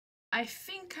I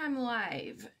think I'm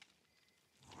live.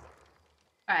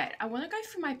 Alright, I want to go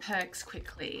through my perks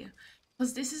quickly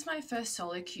because this is my first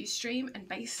solo queue stream, and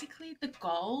basically the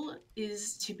goal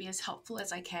is to be as helpful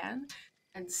as I can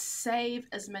and save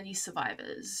as many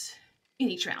survivors in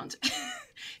each round.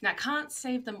 Now, I can't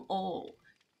save them all.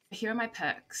 Here are my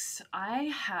perks.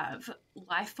 I have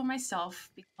life for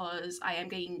myself because I am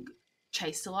getting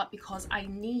chased a lot because I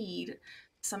need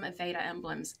some evader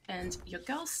emblems, and your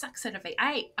girl sucks at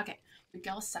evading. Okay, your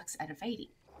girl sucks at evading.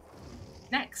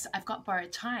 Next, I've got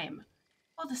borrowed time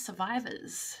for the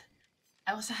survivors.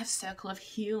 I also have circle of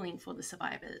healing for the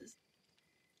survivors.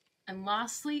 And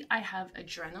lastly, I have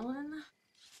adrenaline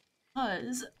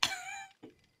because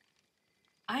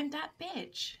I'm that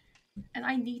bitch and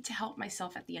I need to help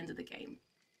myself at the end of the game.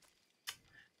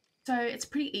 So it's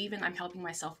pretty even. I'm helping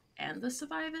myself and the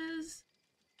survivors.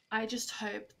 I just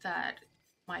hope that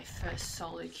my first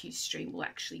solo queue stream will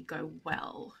actually go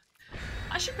well.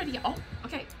 I should really. Oh,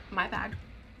 okay, my bad.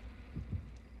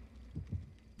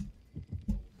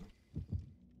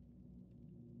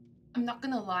 I'm not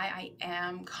gonna lie, I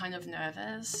am kind of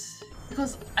nervous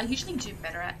because I usually do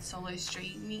better at solo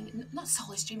streaming, not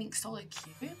solo streaming, solo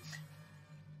queue.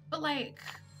 But like,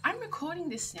 I'm recording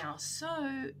this now,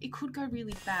 so it could go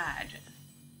really bad.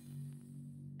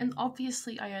 And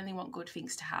obviously, I only want good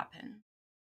things to happen.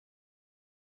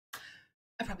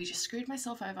 I probably just screwed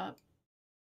myself over.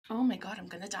 Oh my god, I'm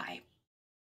gonna die.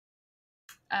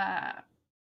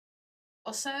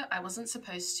 Also, I wasn't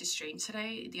supposed to stream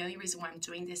today. The only reason why I'm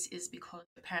doing this is because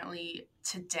apparently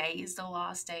today is the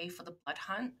last day for the blood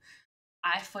hunt.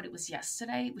 I thought it was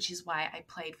yesterday, which is why I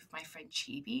played with my friend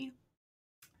Chibi.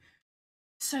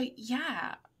 So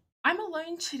yeah, I'm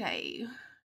alone today,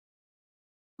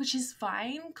 which is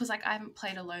fine because like I haven't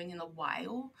played alone in a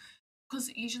while. Because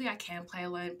usually I can play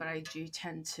alone, but I do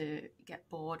tend to get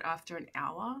bored after an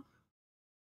hour.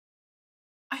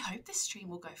 I hope this stream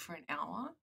will go for an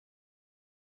hour.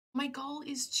 My goal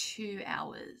is 2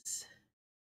 hours.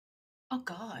 Oh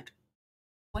god.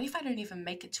 What if I don't even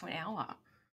make it to an hour?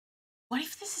 What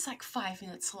if this is like 5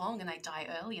 minutes long and I die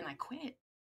early and I quit?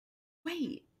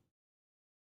 Wait.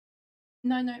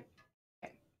 No.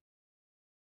 Okay.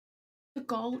 The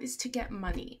goal is to get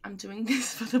money. I'm doing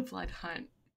this for the blood hunt.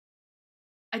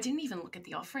 I didn't even look at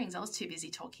the offerings. I was too busy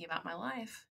talking about my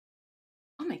life.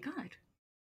 Oh my god.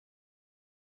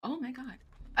 Oh my god.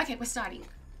 Okay, we're starting.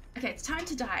 Okay, it's time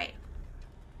to die.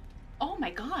 Oh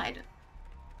my god.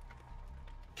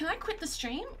 Can I quit the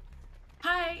stream?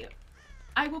 Hi.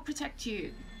 I will protect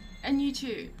you. And you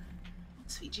too. Oh,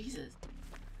 sweet Jesus.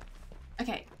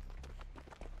 Okay.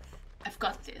 I've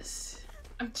got this.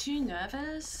 I'm too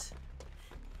nervous.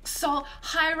 So,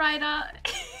 hi Ryder.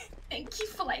 Thank you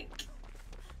for like...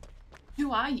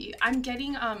 Who are you? I'm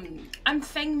getting, I'm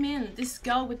Feng Min, this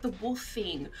girl with the wolf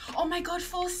thing. Oh my god,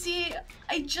 Falsi,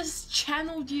 I just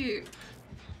channeled you.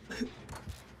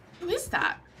 Who is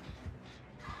that?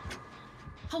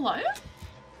 Hello?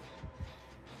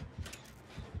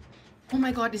 Oh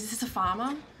my god, is this a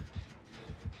farmer?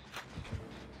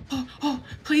 Oh,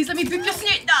 please let me book your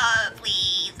snoot. No,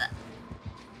 please.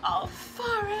 Oh,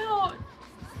 far out.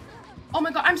 Oh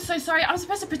my god, I'm so sorry. I'm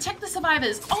supposed to protect the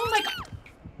survivors. Oh my god.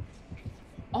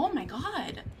 Oh my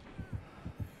god.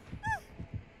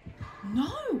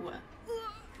 No.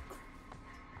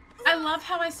 I love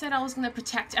how I said I was going to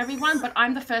protect everyone, but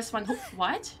I'm the first one.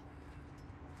 What?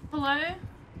 Hello?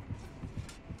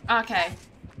 Okay.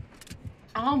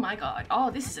 Oh my god. Oh,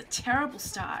 this is a terrible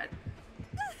start.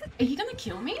 Are you going to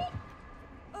kill me?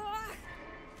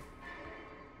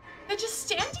 They're just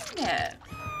standing there.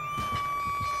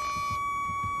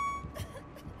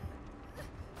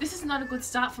 This is not a good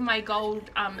start for my gold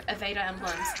evader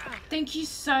emblems. Thank you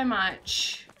so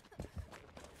much.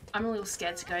 I'm a little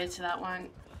scared to go to that one.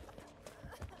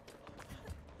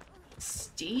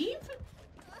 Steve?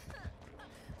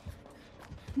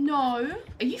 No.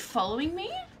 Are you following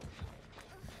me?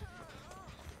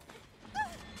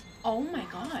 Oh my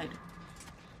god.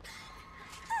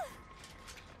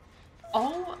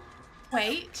 Oh,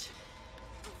 wait.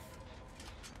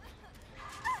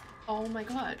 Oh my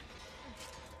god.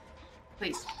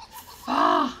 Please.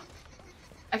 Ah.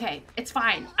 Oh. Okay, it's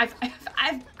fine.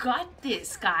 I've got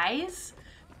this, guys.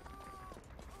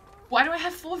 Why do I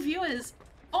have 4 viewers?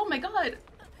 Oh my god.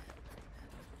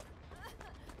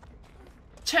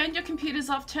 Turn your computers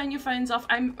off, turn your phones off.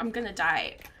 I'm gonna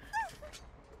die.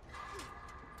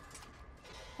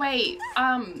 Wait,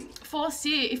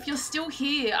 Forsyth, if you're still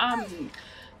here,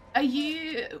 are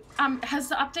you, has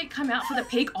the update come out for the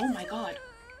pig? Oh my god.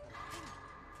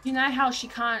 You know how she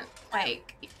can't,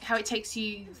 like, how it takes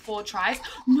you 4 tries?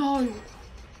 No.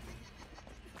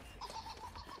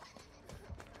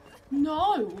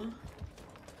 No.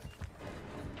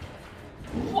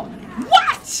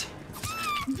 What?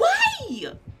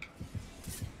 Why?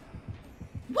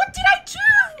 What did I do?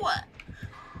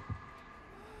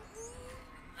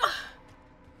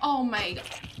 Oh my god.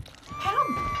 How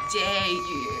dare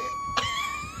you?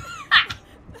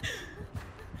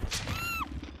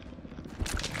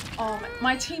 Oh,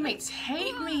 my teammates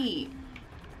hate me.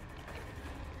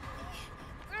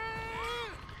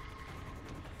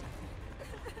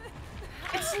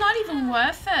 It's not even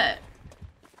worth it.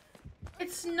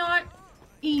 It's not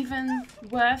even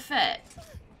worth it.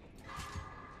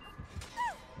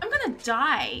 I'm gonna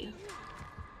die.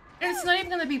 And it's not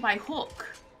even gonna be by hook.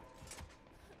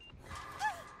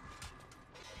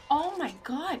 Oh my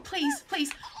god, please,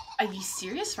 please. Are you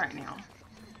serious right now?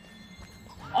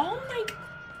 Oh my...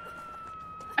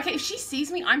 Okay, if she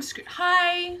sees me, I'm screwed.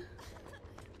 Hi.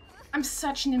 I'm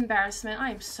such an embarrassment.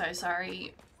 I am so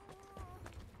sorry.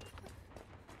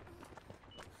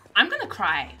 I'm gonna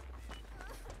cry.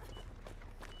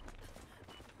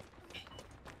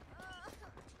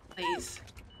 Please.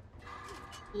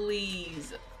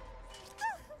 Please.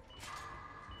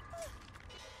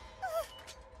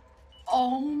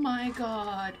 Oh my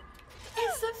god.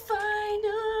 It's the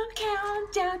final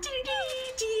countdown.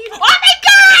 Oh my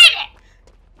god!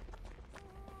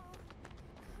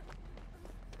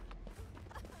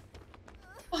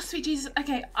 Oh, sweet Jesus.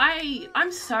 Okay,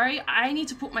 I'm sorry. I need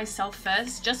to put myself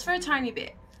first, just for a tiny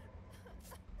bit.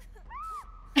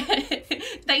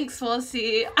 Thanks,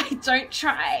 Forsy. I don't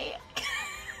try.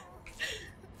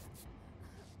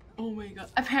 Oh my god.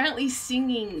 Apparently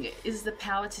singing is the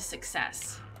power to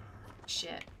success.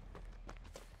 Shit.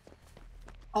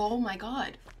 Oh my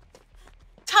god.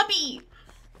 Tubby!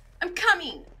 I'm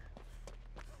coming!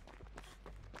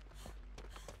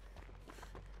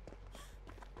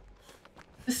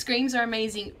 The screams are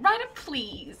amazing. Ryder,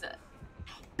 please.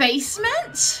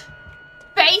 Basement?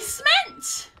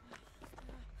 Basement?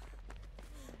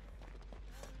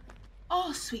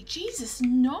 Oh, sweet Jesus,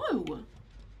 no.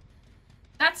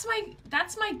 That's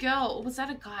my girl. Or was that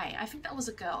a guy? I think that was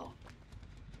a girl.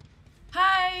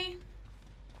 Hi.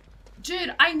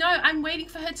 Dude, I know. I'm waiting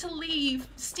for her to leave.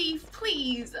 Steve,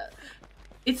 please.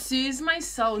 It soothes my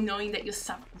soul knowing that you're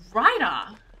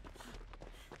Ryder.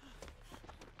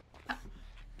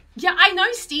 Yeah, I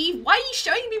know, Steve. Why are you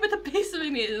showing me where the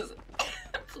basement is?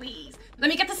 Please. Let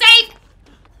me get the safe.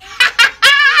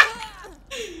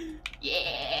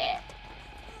 Yeah.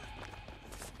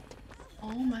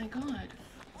 Oh my god.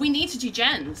 We need to do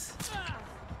gens.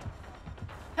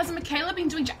 Has Michaela been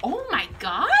doing Oh my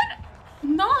god?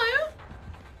 No.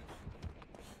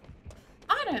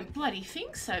 I don't bloody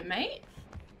think so, mate.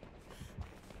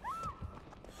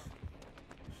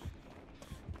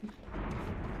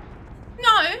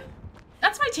 No.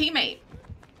 That's my teammate.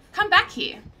 Come back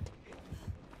here.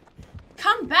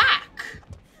 Come back.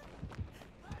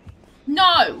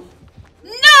 No.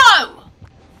 No.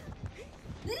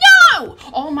 No.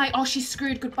 Oh, she's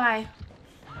screwed. Goodbye.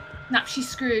 Nah, she's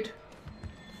screwed.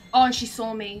 Oh, and she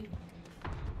saw me.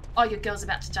 Oh, your girl's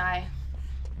about to die.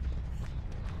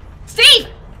 Steve!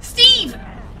 Steve!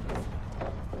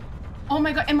 Oh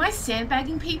my god, am I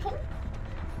sandbagging people?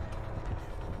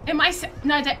 Am I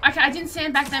no, okay, I didn't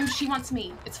sandbag them. She wants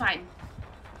me. It's fine.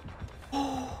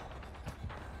 Oh.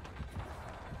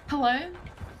 Hello?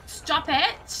 Stop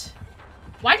it.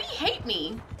 Why do you hate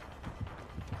me?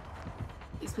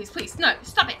 Please, please, please. No,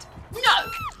 stop it.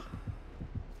 No!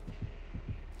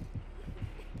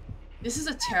 This is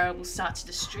a terrible start to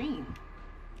the stream.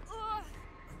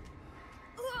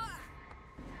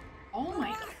 Oh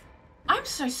my god. I'm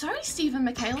so sorry, Steve and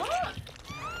Michaela.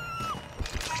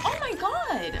 Oh my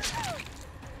god.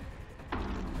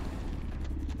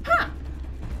 Huh.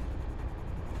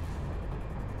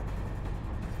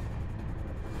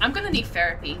 I'm gonna need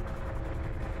therapy.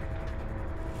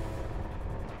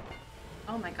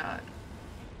 Oh my god.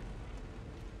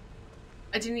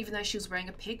 I didn't even know she was wearing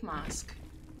a pig mask.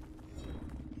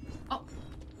 Oh.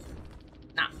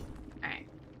 Nah. Alright.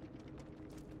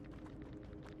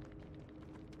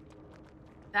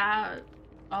 That...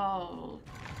 Oh.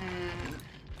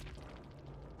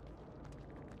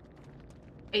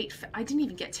 I didn't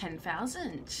even get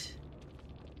 10,000.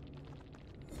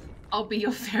 I'll be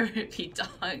your therapy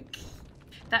dog.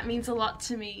 That means a lot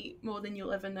to me, more than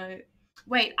you'll ever know.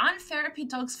 Wait, aren't therapy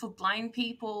dogs for blind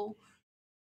people?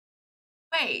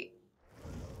 Wait.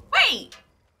 Wait!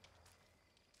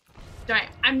 Don't.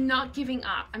 I'm not giving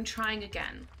up. I'm trying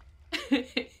again.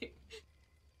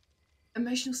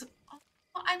 Emotional support.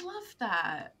 Oh, I love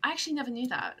that. I actually never knew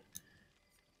that.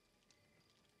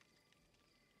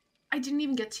 I didn't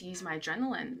even get to use my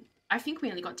adrenaline. I think we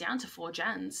only got down to 4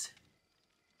 gens.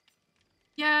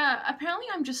 Yeah, apparently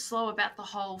I'm just slow about the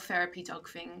whole therapy dog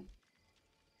thing.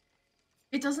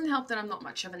 It doesn't help that I'm not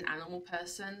much of an animal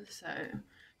person, so...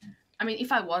 I mean,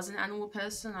 if I was an animal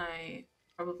person, I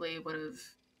probably would have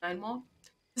known more.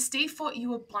 Steve thought you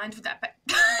were blind with that, but...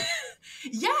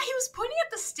 Yeah, he was pointing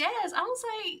at the stairs. I was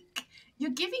like,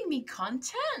 you're giving me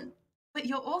content, but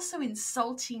you're also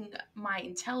insulting my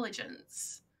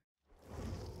intelligence.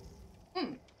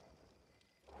 Hmm.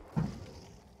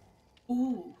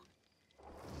 Ooh.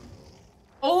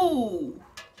 Oh.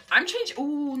 I'm changing...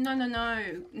 Ooh, no, no,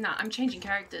 no. Nah, I'm changing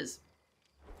characters.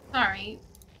 Sorry.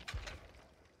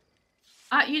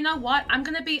 You know what? I'm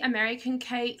gonna be American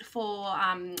Kate for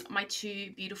my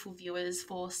 2 beautiful viewers,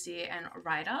 for Seer and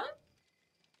Ryder.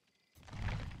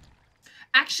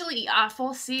 Actually,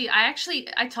 for Seer,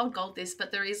 I told Gold this,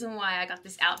 but the reason why I got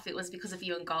this outfit was because of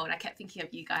you and Gold. I kept thinking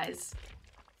of you guys.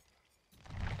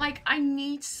 Like, I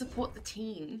need to support the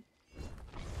team.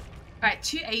 Alright,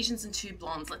 2 Asians and 2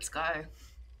 blondes. Let's go.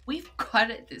 We've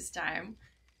got it this time.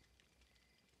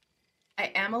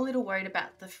 I am a little worried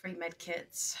about the free med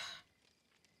kits.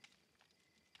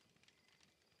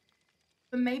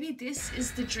 But maybe this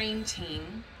is the dream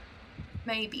team.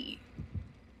 Maybe.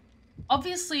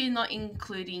 Obviously not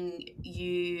including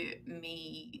you,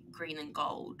 me, green and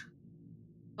gold.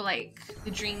 But like,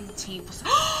 the dream team.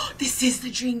 Oh, this is the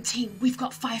dream team. We've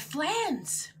got 5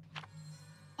 flans.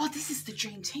 Oh, this is the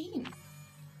dream team.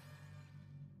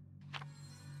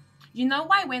 You know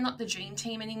why we're not the dream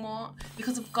team anymore?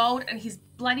 Because of Gold and his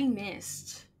bloody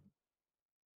mist.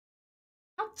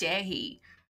 How dare he?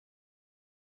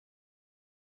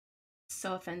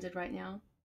 So offended right now.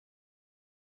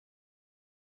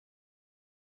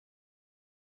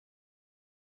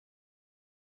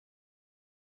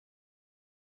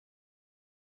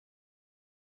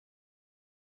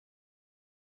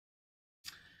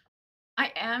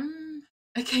 I am...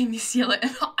 Okay, Miss Yellow.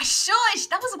 Shush!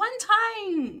 That was one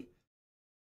time!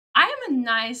 I am a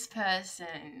nice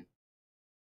person.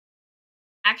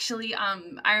 Actually,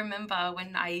 I remember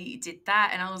when I did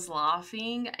that and I was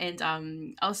laughing and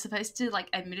I was supposed to like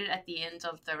admit it at the end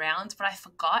of the round, but I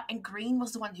forgot and Green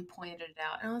was the one who pointed it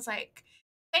out. And I was like,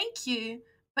 thank you,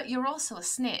 but you're also a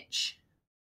snitch.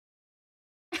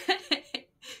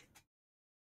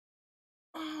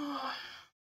 Oh,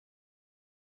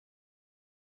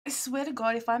 I swear to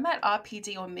God, if I'm at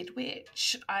RPD or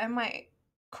Midwich, I might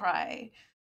cry.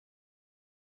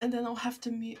 And then I'll have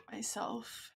to mute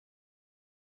myself.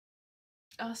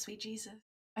 Oh, sweet Jesus.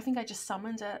 I think I just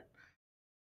summoned it.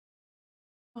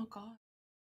 Oh, God.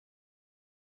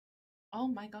 Oh,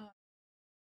 my God.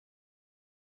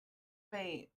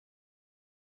 Wait.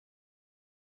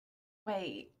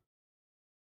 Wait.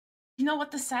 You know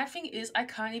what the sad thing is? I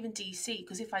can't even DC,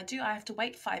 because if I do, I have to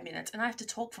wait 5 minutes, and I have to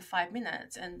talk for 5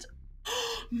 minutes, and...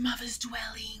 Mother's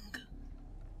Dwelling!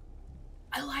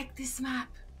 I like this map.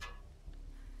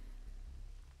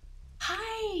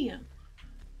 Hi!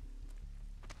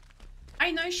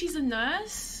 I know she's a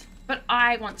nurse, but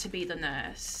I want to be the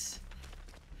nurse.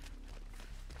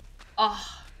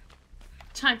 Oh,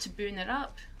 time to boon it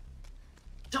up.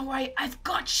 Don't worry, I've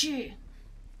got you!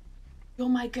 You're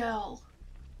my girl.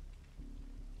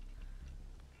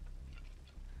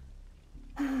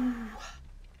 Ooh.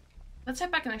 Let's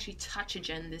hope I can actually touch a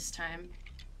gen this time.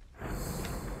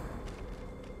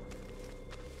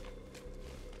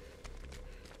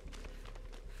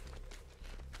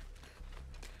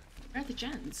 Where are the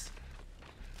gens?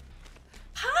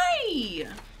 Hi!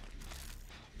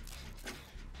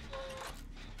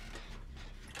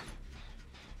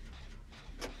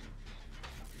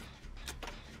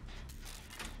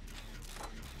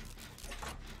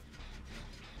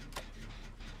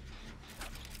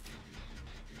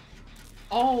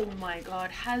 Oh my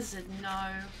God, Hazard, no.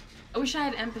 I wish I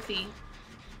had empathy.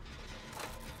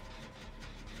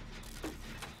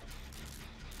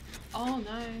 Oh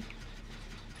no.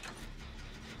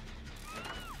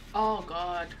 Oh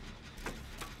God.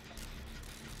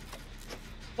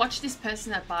 Watch this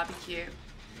person at barbecue.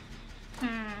 There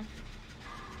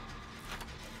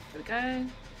we go.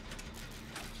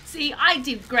 See, I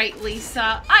did great,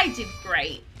 Lisa. I did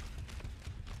great.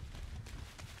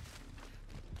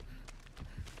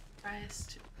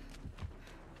 Christ.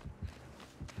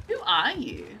 Who are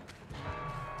you?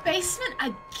 Basement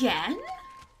again?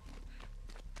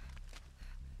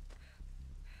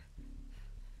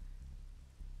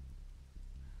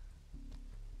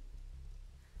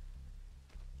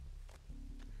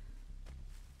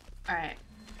 Alright.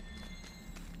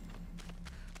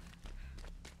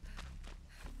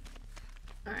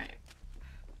 Alright.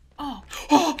 Oh!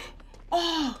 Oh!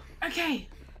 Oh! Okay.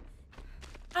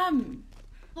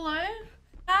 Hello?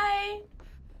 Hi.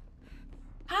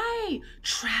 Hi.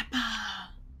 Trapper.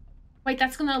 Wait,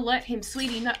 that's gonna alert him,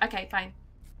 sweetie. No, okay, fine.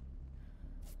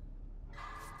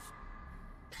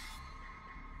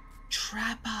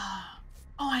 Trapper.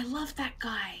 Oh, I love that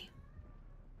guy.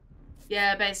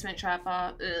 Yeah, basement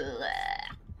trapper. Ugh.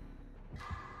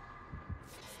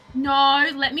 No,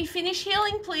 let me finish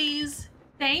healing, please.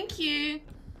 Thank you.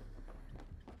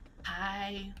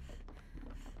 Hi.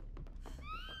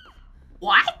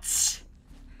 What?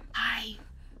 Hi.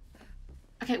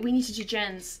 Okay, we need to do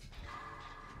gens.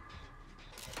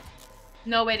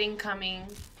 No wedding coming.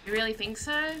 You really think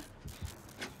so?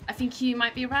 I think you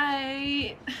might be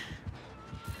right.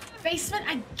 Basement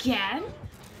again?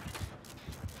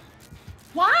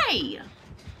 Why?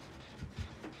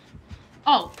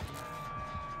 Oh.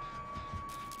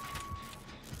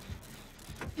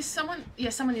 Is someone... Yeah,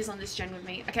 someone is on this gen with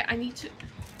me. Okay, I need to...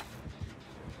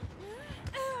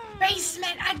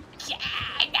 Basement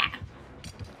again!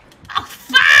 Oh,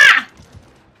 fuck!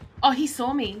 Oh, he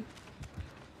saw me.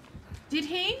 Did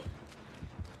he?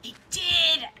 He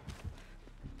did!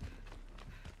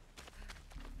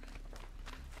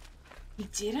 He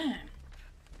didn't.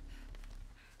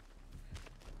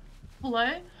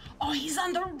 Hello? Oh, he's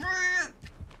on the roof!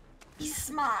 He's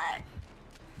smart.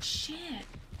 Shit.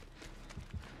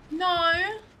 No.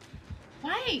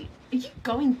 Wait, are you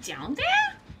going down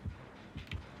there?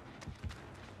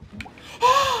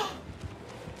 Oh.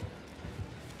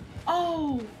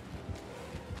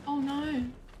 Oh no.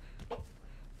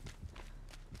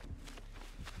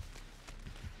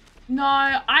 No,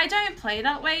 I don't play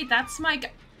that way. That's my...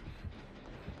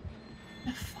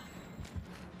 The fuck?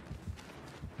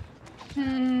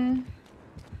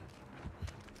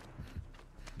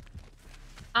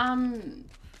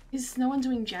 Is no one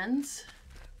doing gens?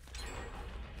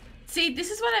 See,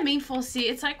 this is what I mean, Forsey.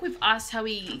 It's like with us, how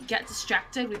we get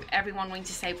distracted with everyone wanting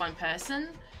to save one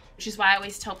person, which is why I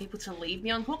always tell people to leave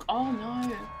me on hook. Oh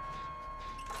no.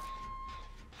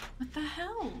 What the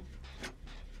hell?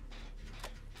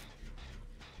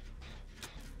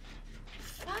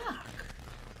 Fuck.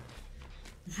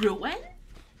 Ruin?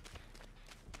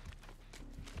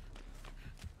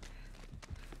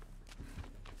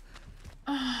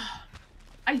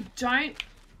 I don't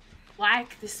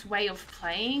like this way of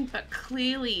playing, but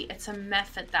clearly it's a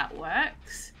method that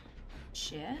works.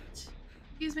 Shit.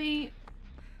 Excuse me.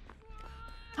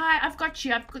 Hi, I've got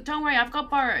you. Don't worry, I've got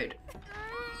borrowed.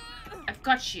 I've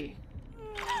got you.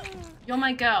 You're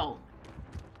my girl.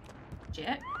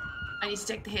 Shit. I need to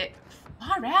take the hit.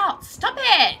 Far out. Stop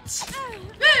it.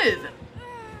 Move.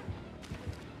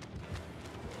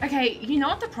 Okay, you know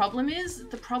what the problem is?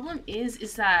 The problem is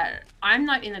that I'm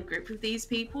not in a group with these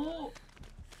people.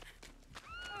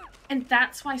 And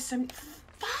that's why some...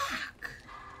 Fuck!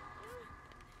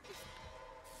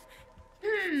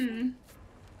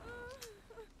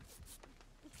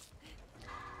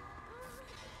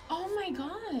 Oh my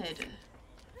god.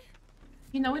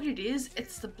 You know what it is?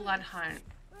 It's the blood hunt.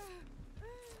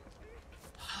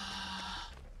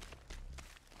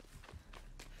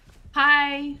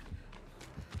 Hi.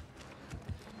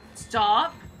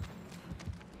 Stop.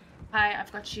 Hi,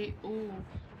 I've got you. Ooh.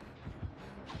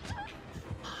 Fuck.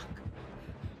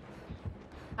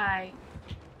 Hi.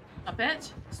 Stop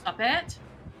it. Stop it.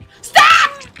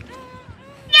 Stop!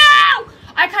 No!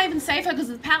 I can't even save her because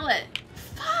of the pallet.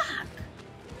 Fuck.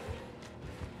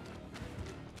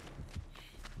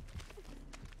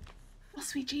 Oh,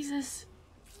 sweet Jesus.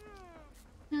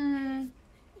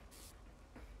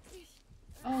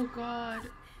 Oh, God.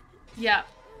 Yeah.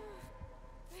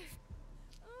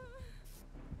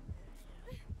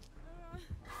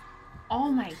 Oh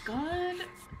my god.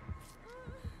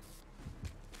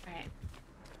 Alright.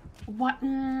 What?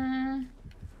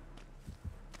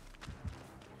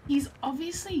 He's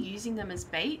obviously using them as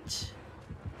bait.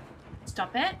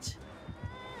 Stop it.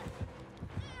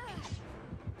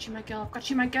 Got you, my girl. I've got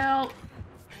you, my girl.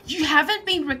 You haven't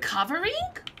been recovering?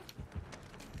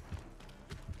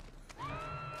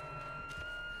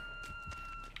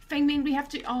 Fangmin, we have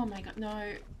to... Oh my god,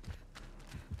 no.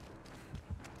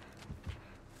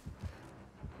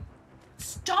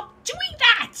 Stop doing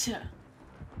that!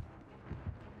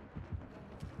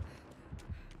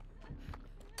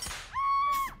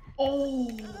 Oh.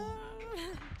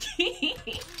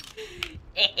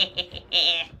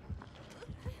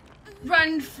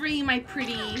 Run free, my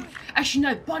pretty. Actually,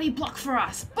 no, body block for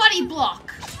us. Body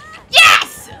block.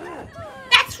 Yes!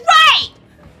 That's right!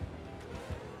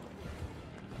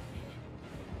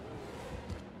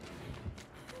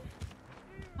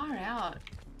 Far out.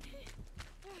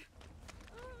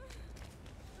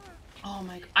 Oh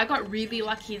my... I got really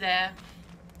lucky there.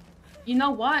 You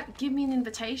know what? Give me an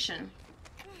invitation.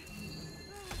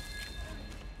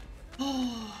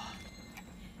 Oh.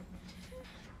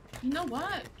 You know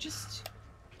what? Just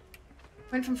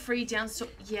went from free down to...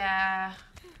 Yeah.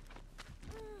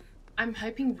 I'm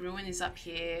hoping Ruin is up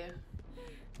here.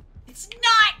 It's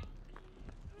not!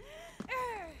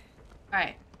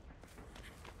 Alright.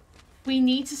 We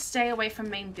need to stay away from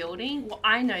main building. Well,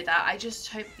 I know that. I just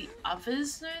hope the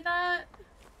others know that.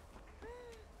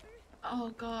 Oh,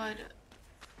 God.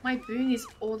 My boon is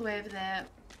all the way over there.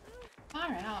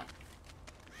 Far out.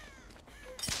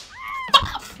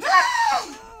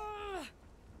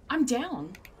 I'm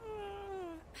down.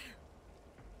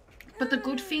 But the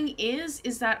good thing is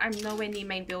that I'm nowhere near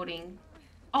main building.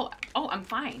 Oh, I'm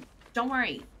fine. Don't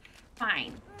worry.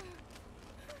 Fine.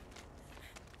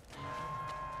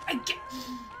 I get...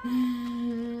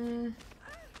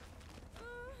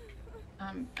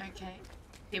 Okay.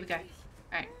 Here we go.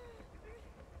 Alright.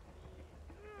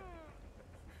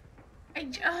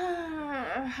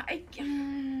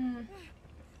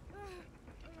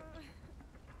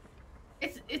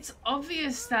 It's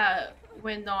obvious that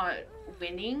we're not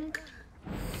winning.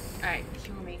 Alright,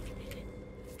 heal me.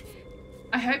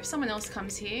 I hope someone else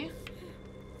comes here.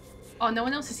 Oh, no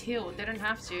one else is healed. They don't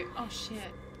have to. Oh, shit.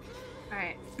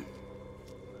 Alright.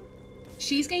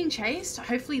 She's getting chased.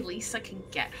 Hopefully Lisa can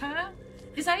get her.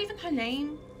 Is that even her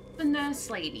name? The nurse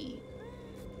lady.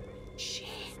 Shit.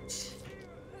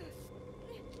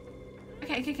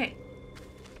 Okay.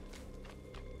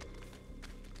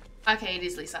 Okay, it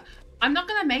is Lisa. I'm not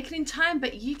gonna make it in time,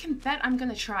 but you can bet I'm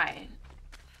gonna try.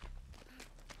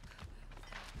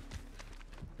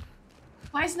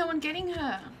 Why is no one getting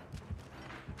her?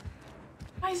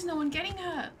 Why is no one getting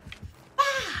her?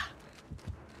 Ah!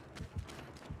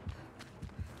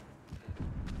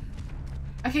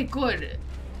 Okay, good.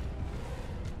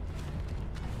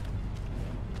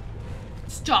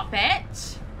 Stop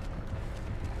it.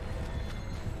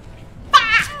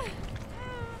 Ah!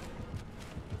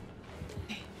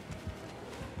 Okay.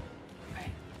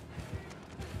 Right.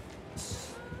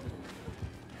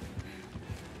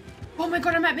 Oh my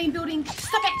god, I'm at main building.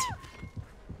 Stop it.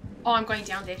 Oh, I'm going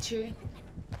down there too.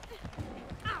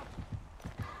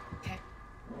 Okay.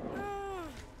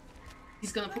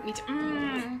 He's gonna put me to...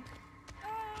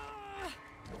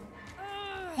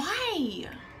 Why?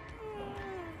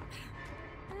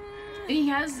 And he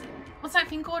has... What's that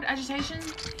thing called? Agitation?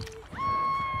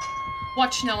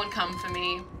 Watch no one come for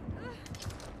me.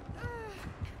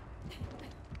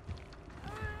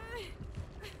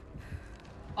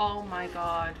 Oh my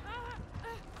god.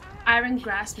 Iron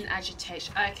grasp and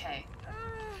agitation. Okay.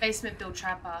 Basement build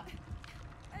trapper.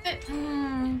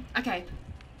 Okay.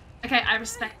 Okay, I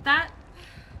respect that.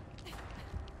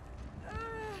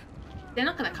 They're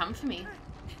not gonna come for me.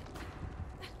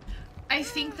 I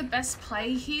think the best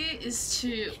play here is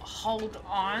to hold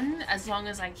on as long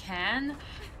as I can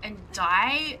and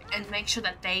die and make sure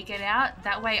that they get out.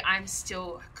 That way I'm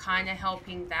still kind of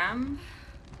helping them.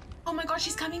 Oh my god,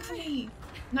 she's coming for me.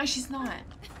 No, she's not.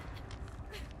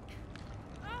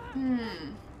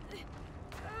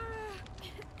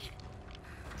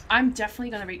 I'm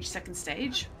definitely gonna reach second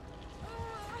stage.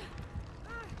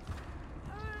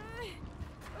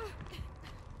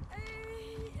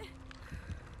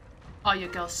 Oh, your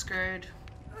girl's screwed.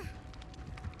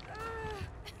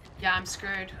 Yeah, I'm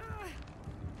screwed.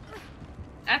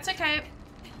 That's okay.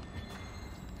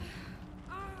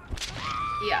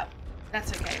 Yeah,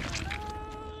 that's okay.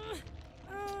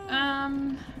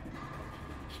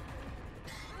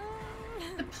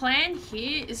 The plan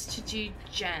here is to do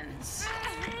gens.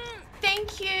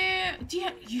 Thank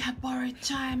you. You have borrowed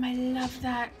time. I love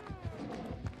that.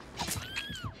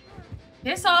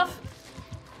 Piss off.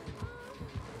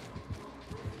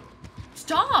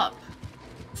 Stop.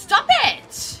 Stop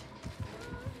it.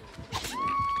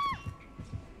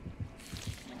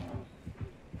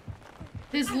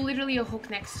 There's literally a hook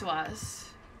next to us.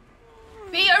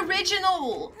 Be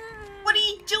original. What are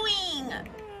you doing?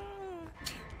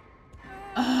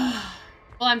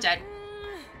 Well, I'm dead.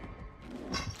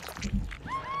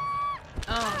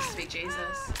 Oh, sweet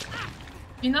Jesus.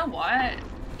 You know what?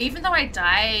 Even though I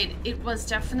died, it was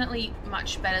definitely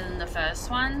much better than the first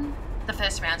one. The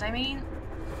first round, I mean.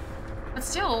 But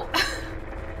still.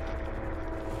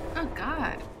 Oh,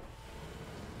 God.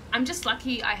 I'm just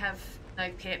lucky I have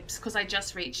no pips, because I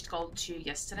just reached gold 2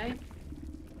 yesterday.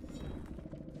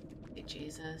 Sweet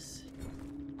Jesus.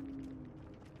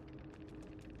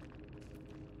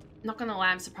 Not gonna lie,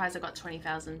 I'm surprised I got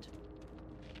 20,000.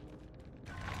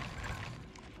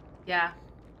 Yeah,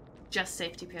 just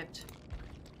safety pipped.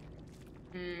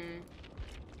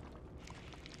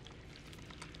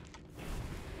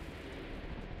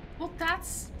 Well,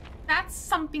 that's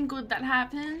something good that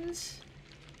happened.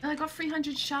 And I got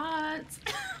 300 shards.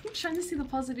 I'm trying to see the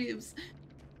positives.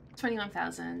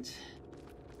 21,000.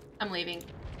 I'm leaving.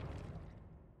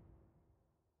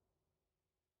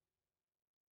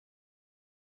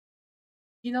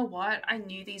 You know what? I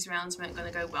knew these rounds weren't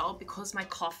going to go well because my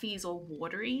coffee is all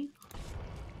watery.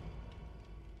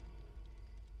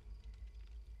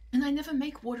 And I never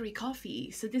make watery coffee,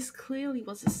 so this clearly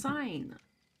was a sign.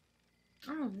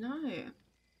 Oh no.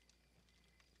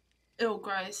 Ew,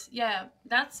 gross. Yeah,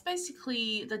 that's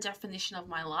basically the definition of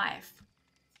my life.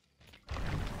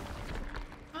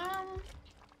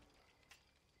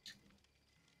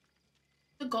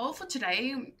 The goal for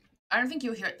today, I don't think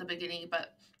you'll hear it at the beginning,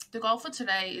 but the goal for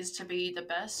today is to be the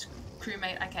best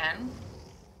crewmate I can.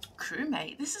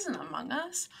 Crewmate? This isn't Among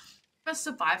Us. Best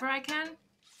survivor I can.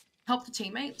 Help the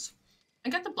teammates.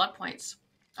 And get the blood points.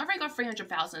 I've already got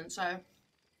 300,000, so...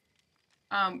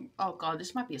 oh god,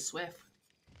 this might be a Swift.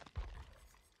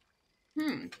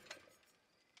 Alright,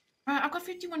 I've got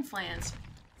 51 flans.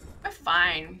 We're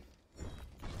fine.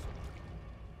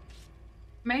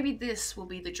 Maybe this will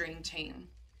be the dream team.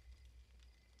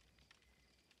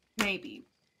 Maybe.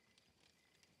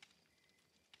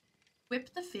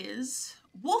 Whip the Fizz.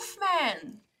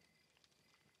 Wolfman!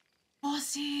 Oh,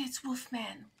 see, it's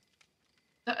Wolfman.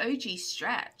 The OG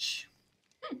stretch.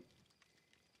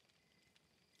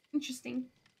 Interesting.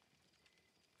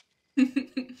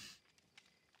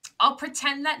 I'll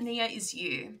pretend that Nia is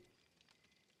you.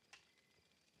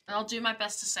 And I'll do my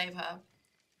best to save her.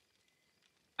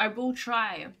 I will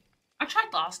try. I tried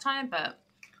last time, but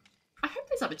I hope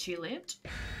these other two lived.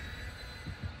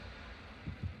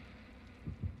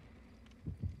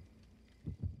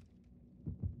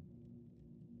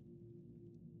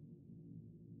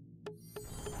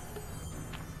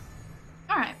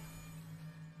 Alright.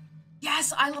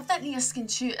 Yes, I love that Nia skin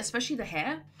too, especially the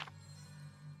hair.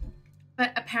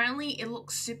 But apparently it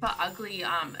looks super ugly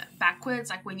backwards,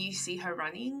 like when you see her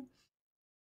running.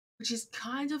 Which is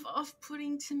kind of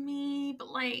off-putting to me, but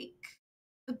like,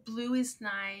 the blue is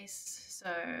nice,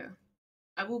 so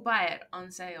I will buy it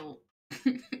on sale.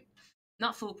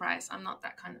 Not full price, I'm not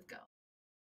that kind of girl.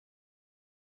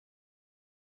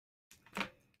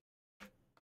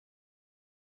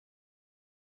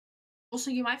 Also,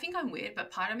 you might think I'm weird,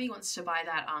 but part of me wants to buy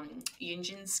that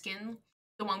Yunjin skin.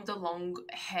 The one with the long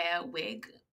hair wig.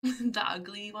 The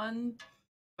ugly one.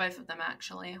 Both of them,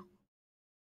 actually.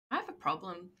 I have a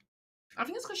problem. I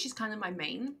think it's because she's kind of my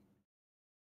main.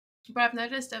 But I've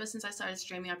noticed ever since I started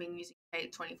streaming, I've been using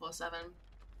Kate 24/7.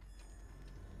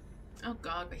 Oh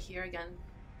god, we're here again.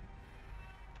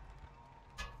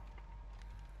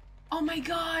 Oh my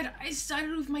god, I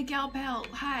started with my gal pal.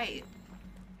 Hi.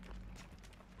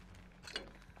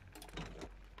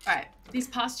 Alright, these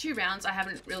past 2 rounds I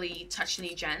haven't really touched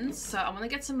any gens, so I want to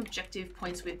get some objective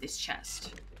points with this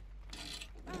chest.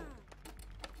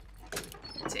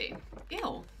 Let's see.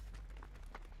 Ew.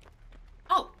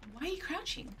 Oh, why are you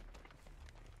crouching?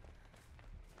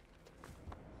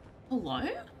 Hello?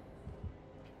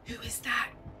 Who is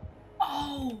that?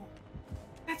 Oh,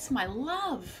 that's my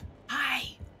love.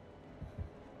 Hi.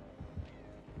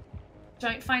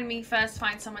 Don't find me first,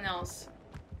 find someone else.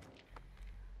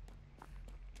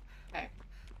 Okay.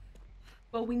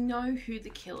 Well, we know who the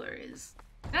killer is.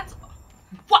 That's...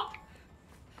 What?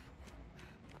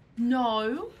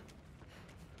 No.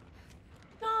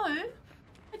 No.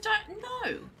 I don't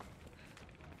know.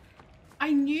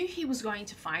 I knew he was going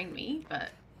to find me, but...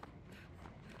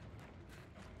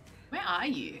 Where are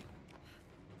you?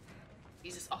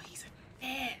 Jesus. Oh, he's over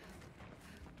there.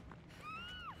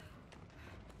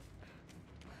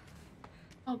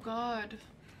 Oh, God.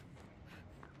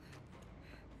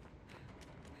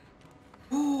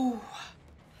 Ooh.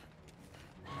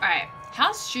 Alright.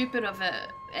 How stupid of a...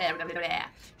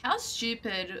 How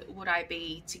stupid would I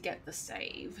be to get the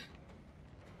save?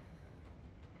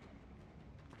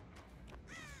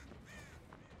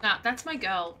 Nah, that's my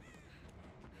girl.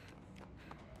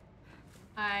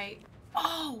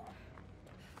 Oh!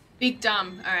 Big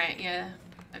dumb. Alright, yeah.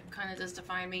 That kind of does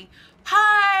define me.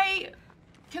 Hi!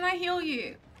 Can I heal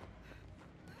you?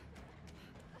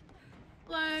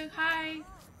 Hello? Hi? Can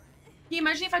you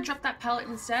imagine if I dropped that pellet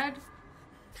instead?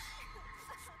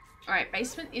 Alright,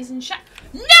 basement is in shack.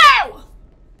 No!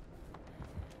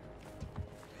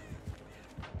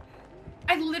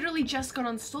 I literally just got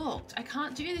unstalked. I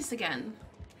can't do this again.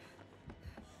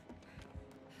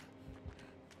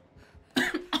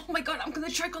 Oh my god, I'm gonna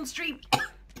choke on stream.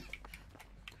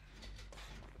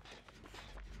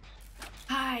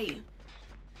 Hi.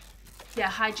 Yeah,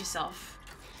 hide yourself.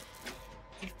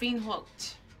 You've been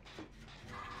hooked.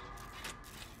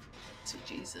 Sweet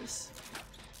Jesus.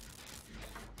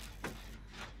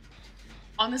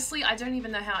 Honestly, I don't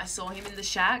even know how I saw him in the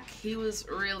shack. He was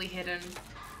really hidden.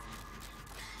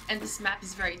 And this map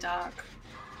is very dark.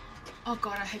 Oh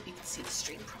god, I hope you can see the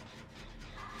stream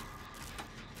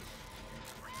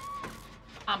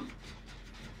properly.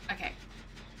 Okay.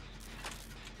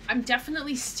 I'm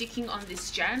definitely sticking on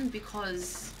this gen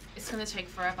because it's gonna take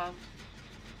forever.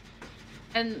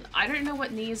 And I don't know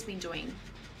what Nia's been doing.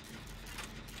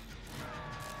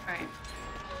 Alright.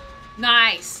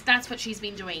 Nice! That's what she's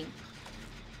been doing.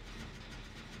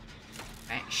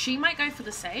 Alright, she might go for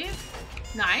the save.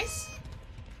 Nice.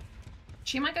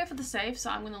 She might go for the save, so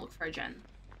I'm gonna look for a gen.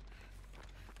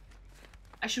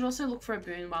 I should also look for a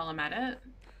boon while I'm at it.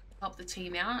 Help the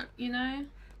team out, you know?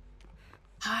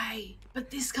 Hi,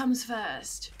 but this comes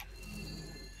first.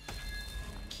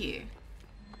 Cute.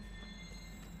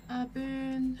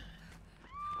 Boon.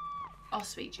 Oh,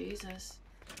 sweet Jesus.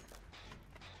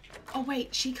 Oh,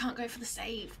 wait, she can't go for the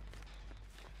save.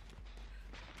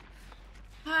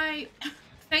 Hi.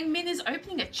 Feng Min is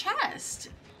opening a chest.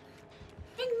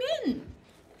 Feng Min.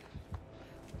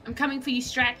 I'm coming for you,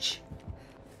 Stretch.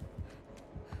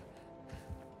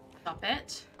 Stop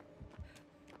it.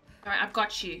 Alright, I've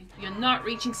got you. You're not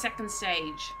reaching second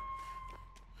stage.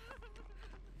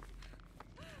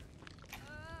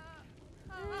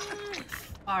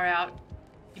 Far out.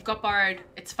 You've got borrowed.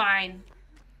 It's fine.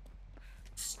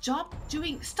 Stop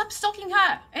stalking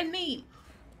her and me.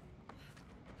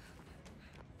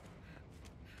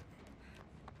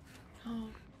 Oh.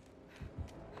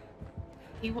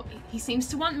 He seems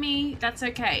to want me. That's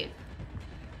okay.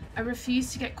 I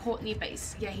refuse to get caught near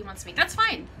base. Yeah, he wants me. That's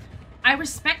fine. I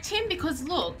respect him because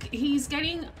look, he's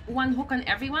getting one hook on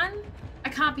everyone. I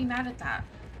can't be mad at that.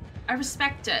 I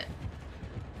respect it.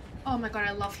 Oh my god,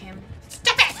 I love him.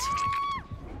 Stop it!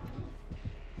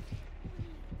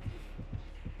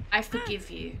 I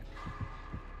forgive you.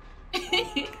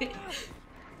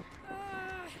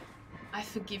 I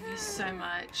forgive you so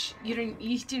much. You didn't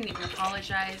even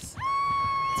apologize.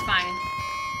 It's fine.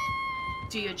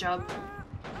 Do your job.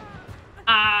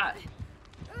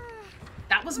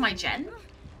 That was my gen?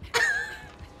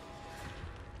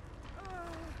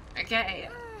 Okay.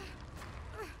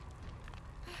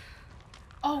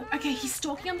 Oh, okay, he's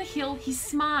stalking on the hill. He's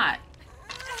smart.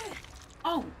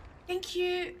 Oh, thank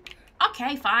you.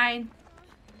 Okay, fine.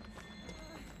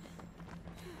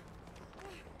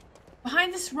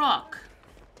 Behind this rock.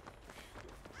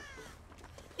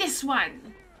 This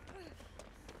one.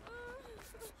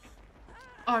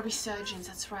 Oh, resurgence,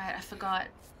 that's right, I forgot.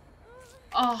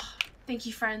 Oh, thank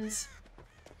you, friends.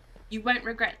 You won't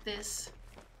regret this.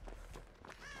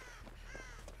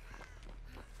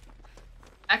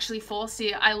 Actually,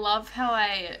 Forcy, I love how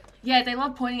yeah, they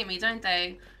love pointing at me, don't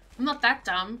they? I'm not that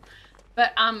dumb.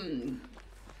 But, I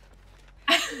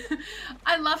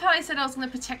love how I said I was going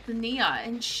to protect the Nia,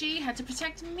 and she had to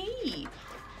protect me.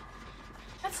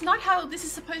 That's not how this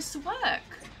is supposed to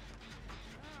work.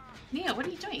 Nia, what are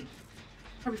you doing?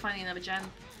 Probably finding another gen.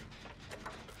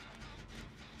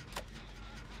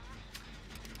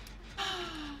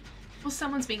 Well,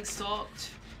 someone's being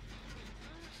stalked.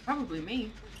 Probably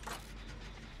me.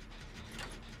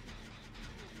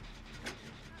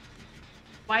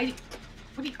 Why?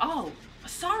 What do you? Oh,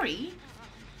 sorry.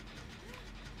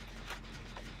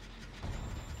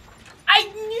 I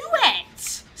knew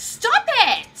it! Stop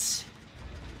it!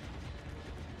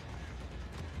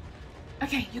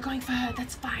 Okay, you're going for her.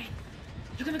 That's fine.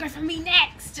 You're gonna go for me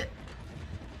next.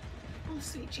 Oh,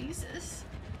 sweet Jesus.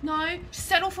 No,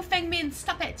 settle for Feng Min.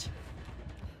 Stop it.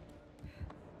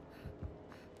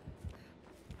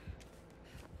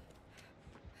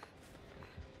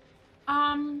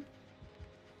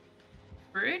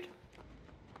 Rude.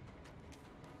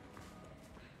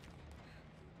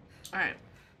 Alright.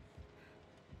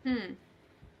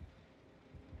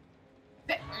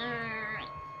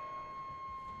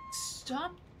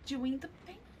 Stop doing the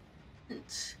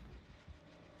paint.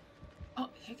 Oh,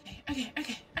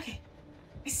 okay.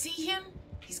 I see him.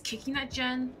 He's kicking that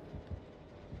gen.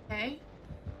 Okay.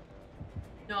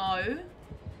 No.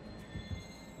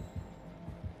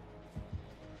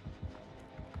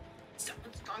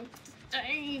 Someone's going to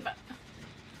save.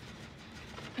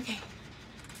 Okay.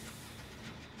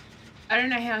 I don't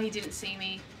know how he didn't see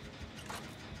me.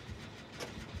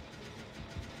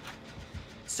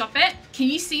 Stop it. Can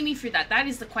you see me through that? That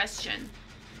is the question.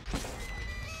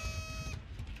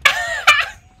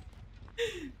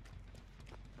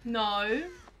 No.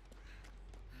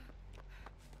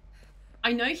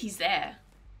 I know he's there.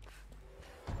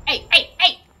 Hey!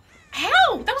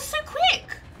 How? That was so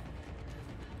quick!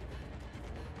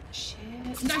 Shit.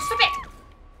 No, stop it!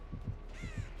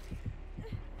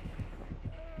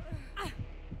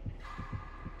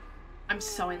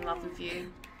 so in love with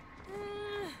you.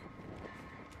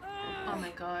 Oh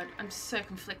my god, I'm so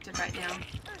conflicted right now.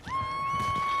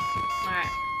 Alright.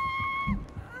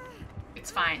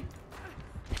 It's fine.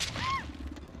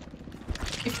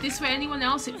 If this were anyone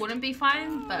else, it wouldn't be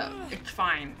fine, but it's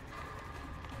fine.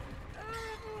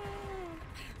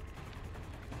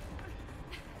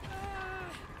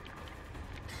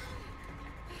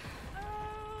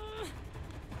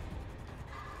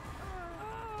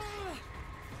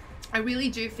 I really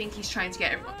do think he's trying to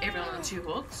get everyone on 2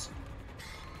 hooks.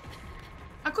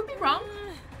 I could be wrong.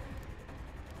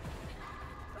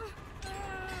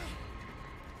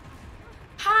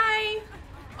 Hi!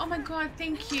 Oh my god,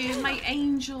 thank you, my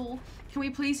angel. Can we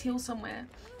please heal somewhere?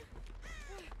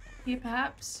 Here,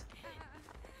 perhaps?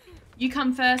 You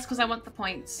come first, because I want the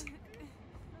points.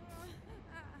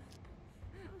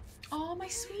 Oh, my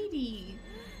sweetie.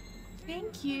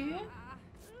 Thank you.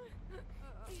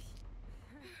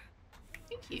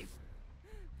 Thank you.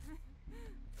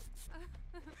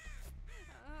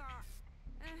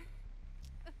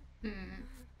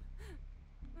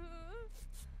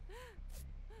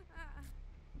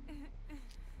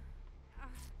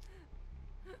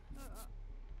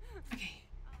 Okay.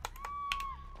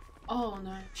 Oh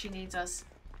no, she needs us.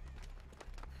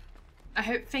 I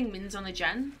hope Feng Min's on a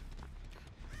gen.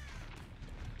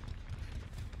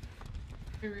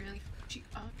 I really... you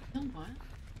know what?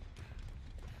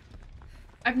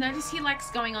 I've noticed he likes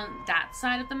going on that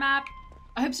side of the map.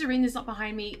 I hope Serena's not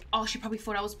behind me. Oh, she probably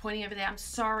thought I was pointing over there. I'm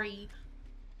sorry.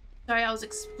 Sorry, I was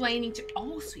explaining to...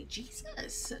 Oh, sweet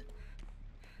Jesus.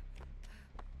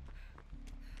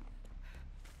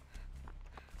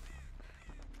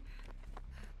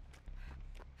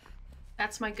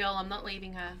 That's my girl. I'm not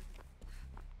leaving her.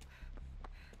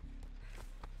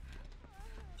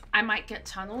 I might get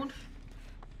tunneled.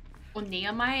 Or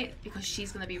Nia might, because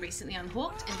she's going to be recently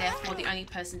unhooked, and therefore the only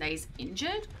person that is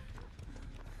injured.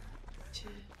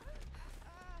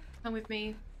 Come with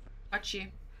me. Got you.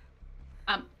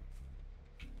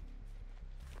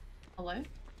 Hello?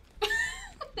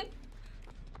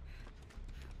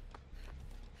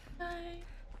 Hi.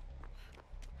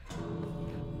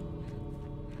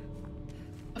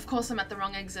 Of course I'm at the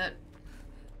wrong exit.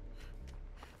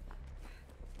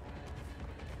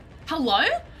 Hello?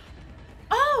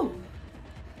 Oh!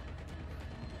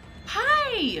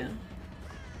 Hi!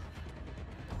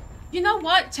 You know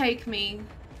what? Take me.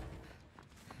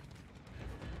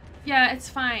 Yeah, it's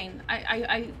fine.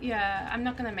 Yeah, I'm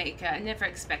not gonna make it. I never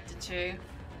expected to.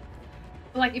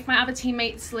 But like, if my other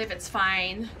teammates live, it's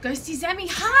fine. Ghosty Zemi,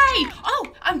 hi!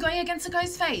 Oh, I'm going against a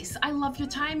ghost face. I love your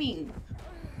timing.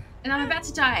 And I'm about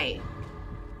to die.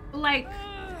 But like,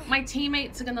 my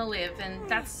teammates are gonna live, and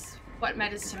that's what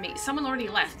matters to me. Someone already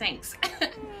left, thanks.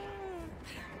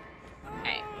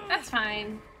 Okay, that's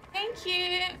fine. Thank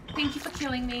you. Thank you for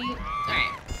killing me.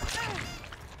 Alright.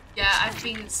 Yeah, I've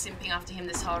been simping after him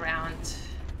this whole round.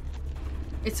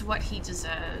 It's what he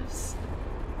deserves.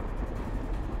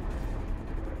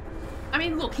 I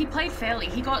mean, look, he played fairly.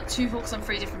 He got 2 hooks on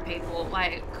 3 different people.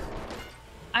 Like,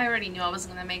 I already knew I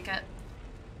wasn't gonna make it.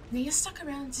 Nia stuck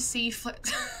around to see Flip.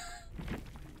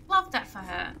 Love that for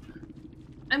her.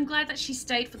 I'm glad that she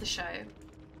stayed for the show.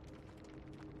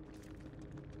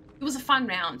 It was a fun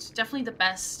round. Definitely the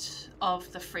best of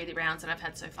the 3 rounds that I've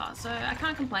had so far. So I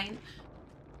can't complain.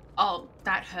 Oh,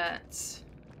 that hurts.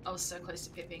 I was so close to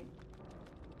pipping.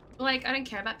 But like, I don't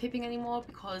care about pipping anymore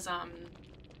because I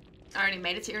already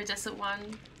made it to Iridescent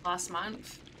 1 last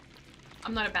month.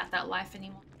 I'm not about that life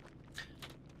anymore.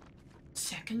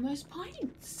 2nd most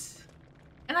points.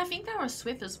 And I think they were a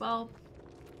Swift as well.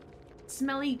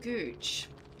 Smelly Gooch.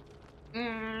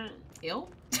 Ill?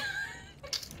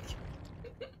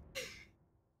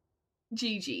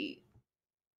 GG.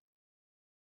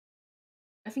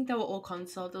 I think they were all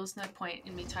console. There was no point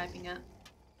in me typing it.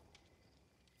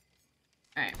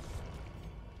 Alright.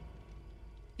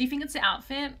 Do you think it's the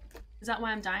outfit? Is that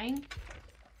why I'm dying?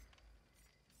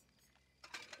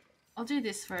 I'll do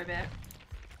this for a bit.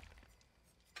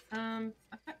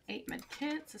 I've got 8 med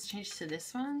kits. Let's change to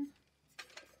this one.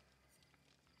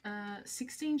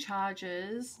 16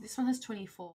 charges. This one has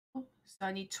 24. So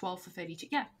I need 12 for 32.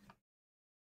 Yeah.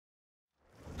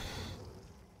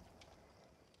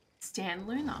 Stan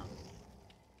Luna.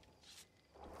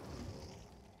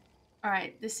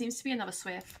 Alright, this seems to be another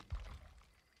Swift.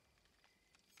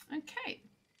 Okay.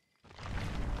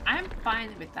 I'm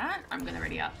fine with that. I'm gonna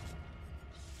ready up.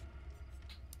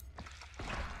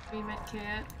 3 med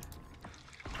kit.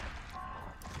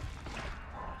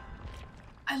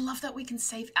 I love that we can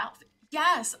save outfit.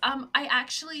 Yes, I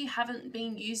actually haven't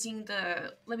been using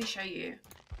the... Let me show you.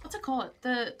 what's it called?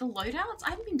 The loadouts? I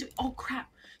haven't been doing. Oh crap!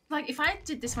 Like if I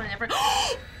did this one every.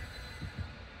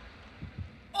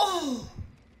 Oh.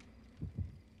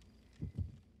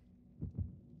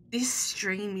 This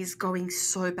stream is going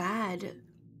so bad.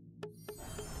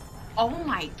 Oh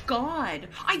my god!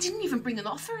 I didn't even bring an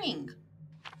offering.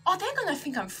 Oh, they're gonna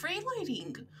think I'm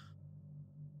freeloading.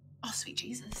 Oh sweet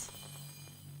Jesus!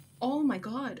 Oh my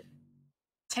god!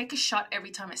 Take a shot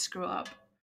every time I screw up.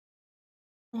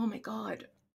 Oh my god!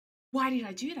 Why did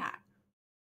I do that?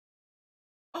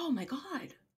 Oh my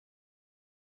god!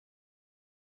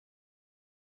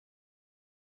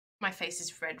 My face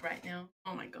is red right now.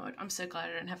 Oh my god! I'm so glad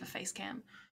I don't have a face cam.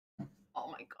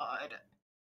 Oh my god!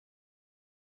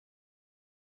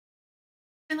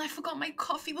 And I forgot my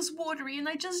coffee was watery and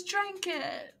I just drank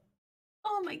it.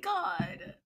 Oh my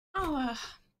god! Oh,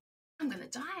 I'm gonna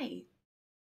die.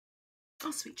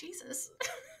 Oh sweet Jesus!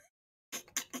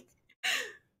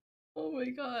 Oh my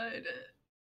god!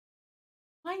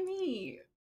 Why me?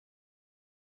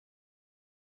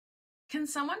 Can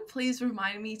someone please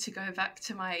remind me to go back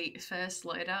to my first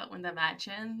loadout when the match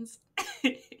ends?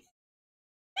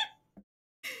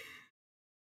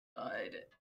 God.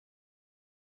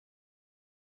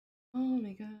 Oh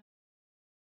my god.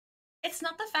 It's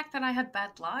not the fact that I have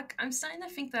bad luck. I'm starting to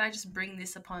think that I just bring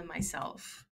this upon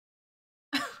myself.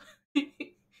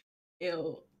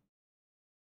 Ew.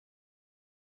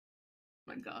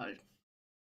 Oh my god.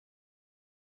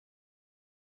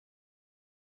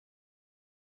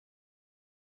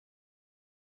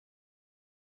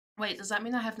 Wait, does that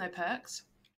mean I have no perks?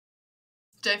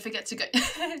 Don't forget to go.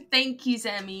 Thank you,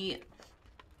 Zemi.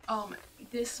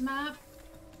 This map.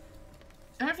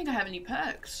 I don't think I have any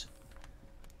perks.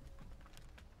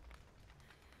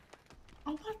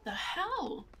 Oh, what the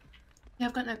hell? Yeah,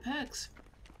 I've got no perks.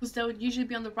 Because they would usually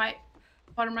be on the right,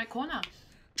 bottom right corner.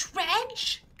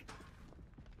 Dredge?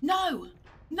 No!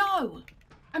 No!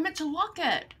 I meant to lock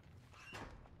it.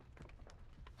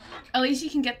 At least you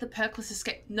can get the perkless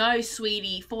escape. No,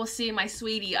 sweetie. 4C, my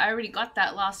sweetie. I already got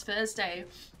that last Thursday.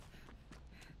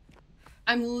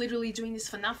 I'm literally doing this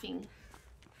for nothing.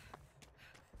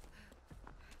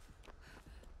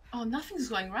 Oh, nothing's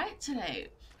going right today.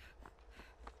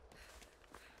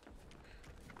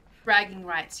 Bragging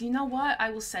rights. You know what?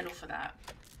 I will settle for that.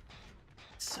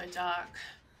 It's so dark.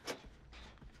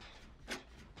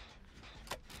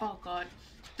 Oh god.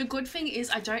 The good thing is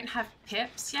I don't have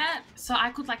pips yet, so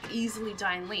I could like easily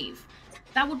die and leave.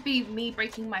 That would be me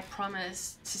breaking my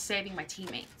promise to saving my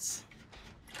teammates.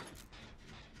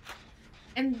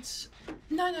 And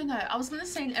no. I was gonna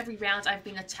say in every round I've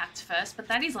been attacked first, but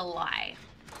that is a lie.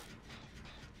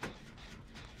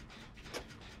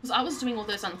 Because I was doing all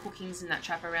those unhookings in that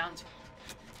trap around.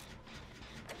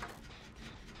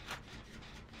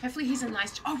 Hopefully he's a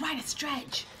nice... Oh right, it's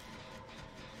Dredge!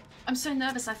 I'm so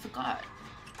nervous I forgot.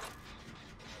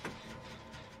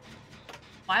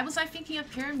 Why was I thinking of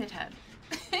Pyramid Head?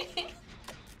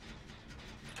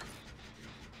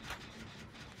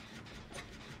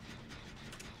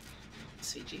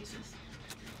 Sweet Jesus.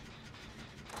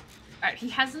 Alright, he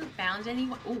hasn't found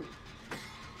anyone. Ooh.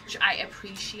 Which I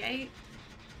appreciate.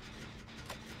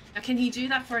 Now, can he do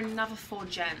that for another 4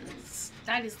 gens?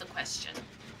 That is the question.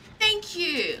 Thank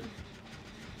you!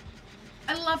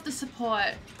 I love the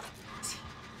support.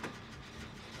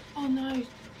 Oh no.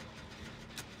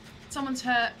 Someone's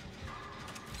hurt.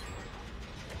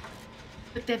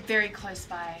 But they're very close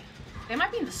by. They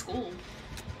might be in the school.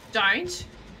 Don't.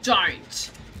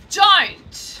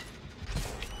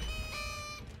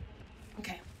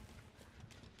 Okay.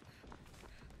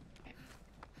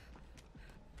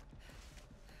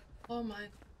 Oh my.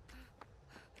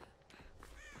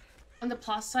 On the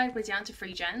plus side, we're down to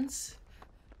 3 gens.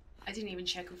 I didn't even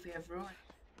check if we have ruin.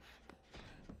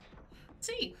 Let's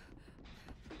see.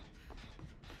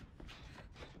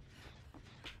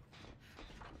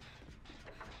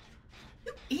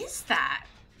 Who is that?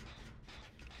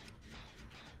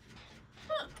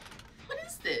 Huh. What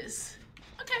is this?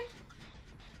 Okay.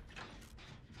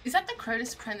 Is that the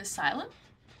Crotus Prentice Silent?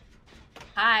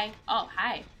 Hi. Oh,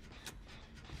 hi.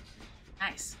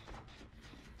 Nice.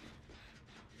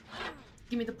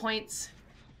 Give me the points.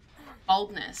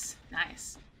 Boldness.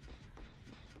 Nice.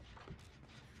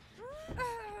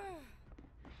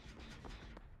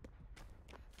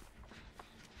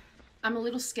 I'm a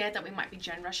little scared that we might be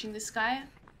gen rushing this guy.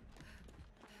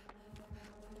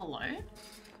 Hello?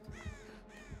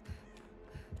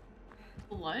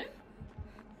 Hello?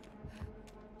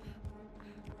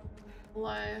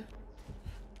 Hello?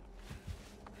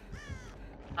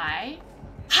 Hi?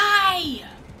 Hi!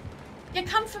 Yeah,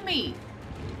 come for me.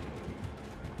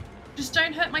 Just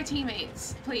don't hurt my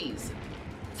teammates, please.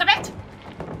 Stop it!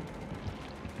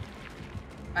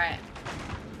 Alright.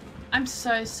 I'm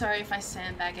so sorry if I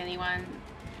sandbag anyone.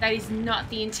 That is not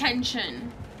the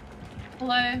intention.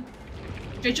 Hello?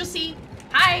 Glitchy.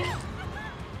 Hi!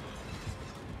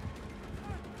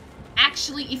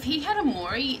 Actually, if he had a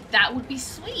Mori, that would be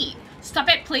sweet. Stop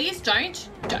it, please. Don't.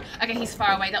 Okay, he's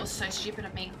far away. That was so stupid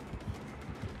of me.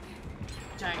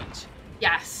 Don't.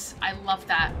 Yes, I love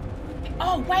that.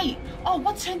 Oh, wait. Oh,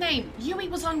 what's her name? Yui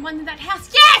was on one in that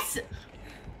house. Yes!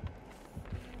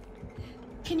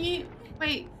 Can you...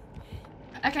 Wait.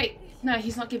 Okay. No,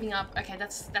 he's not giving up. Okay,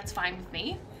 that's fine with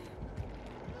me.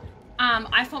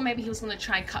 I thought maybe he was going to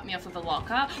try and cut me off with a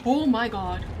locker. Oh, my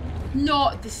God.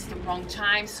 No, this is the wrong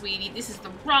time, sweetie. This is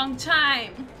the wrong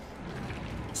time.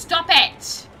 Stop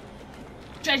it.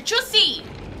 Juicy.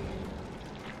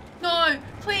 No,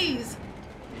 please.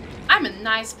 I'm a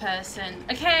nice person,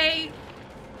 okay?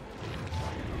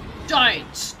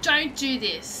 Don't do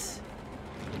this.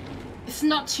 It's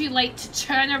not too late to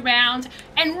turn around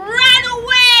and run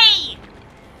away!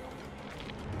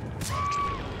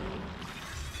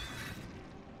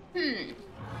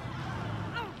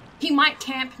 He might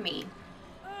camp me.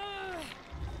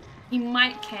 He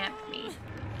might camp me.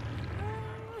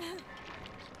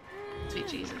 Sweet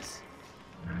Jesus.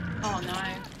 Oh no.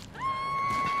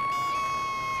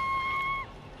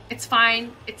 It's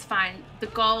fine. It's fine. The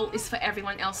goal is for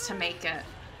everyone else to make it.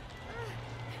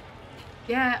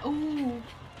 Yeah, ooh.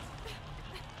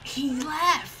 He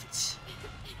left.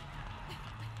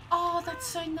 Oh, that's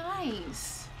so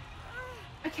nice.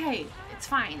 Okay, it's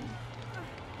fine.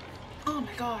 Oh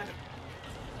my God.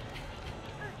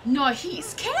 No,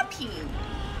 he's camping.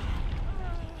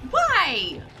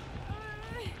 Why?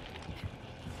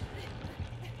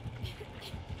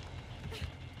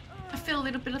 I feel a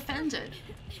little bit offended.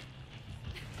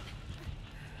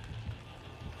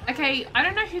 Okay, I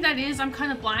don't know who that is. I'm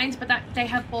kind of blind, but they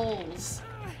have balls.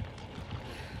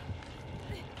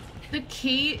 The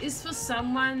key is for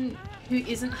someone who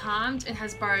isn't harmed and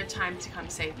has borrowed time to come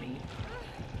save me.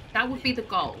 That would be the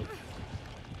goal.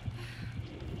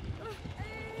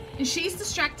 And she's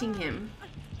distracting him.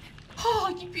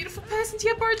 Oh, you beautiful person. Do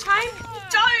you have borrowed time? You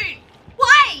don't.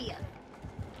 Why?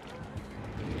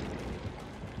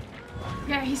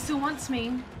 Yeah, he still wants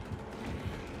me.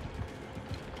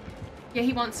 Yeah,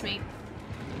 he wants me.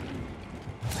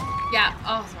 Yeah.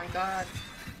 Oh my God.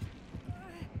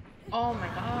 Oh my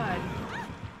God.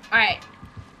 Alright.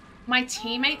 My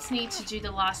teammates need to do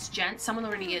the last gen. Someone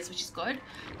already is, which is good.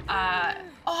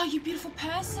 Oh, you beautiful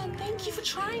person. Thank you for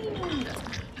trying.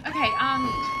 Okay,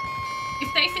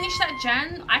 if they finish that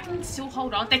gen, I can still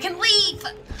hold on. They can leave!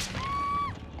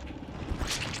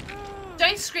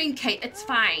 Don't scream, Kate. It's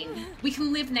fine. We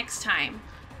can live next time.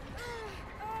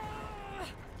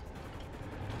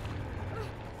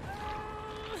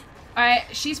 Alright,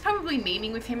 she's probably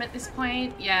memeing with him at this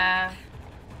point. Yeah.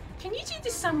 Can you do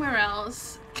this somewhere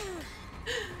else?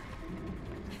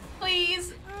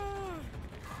 Please?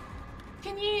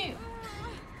 Can you...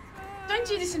 Don't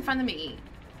do this in front of me.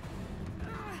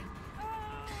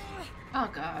 Oh,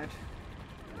 God.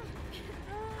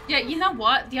 Yeah, you know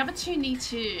what? The other two need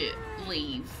to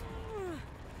leave.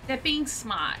 They're being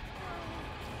smart.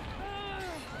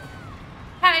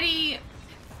 Patty!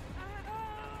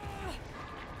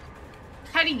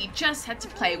 Patty, you just had to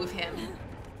play with him.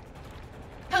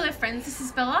 Hello, friends. This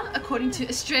is Bella. According to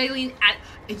Australian...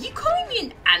 Are you calling me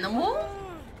an animal?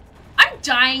 I'm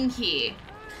dying here.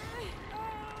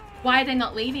 Why are they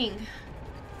not leaving?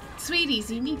 Sweeties,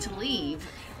 you need to leave.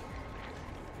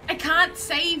 I can't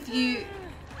save you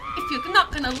if you're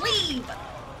not gonna leave.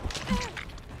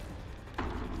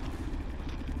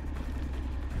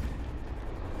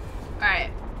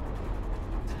 Alright.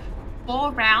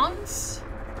 4 rounds.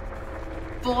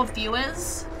 4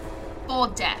 viewers. 4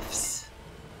 deaths.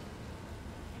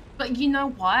 But you know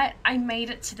what? I made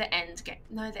it to the end gate.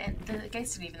 No, the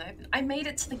gates didn't even open. I made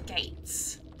it to the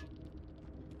gates.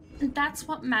 And that's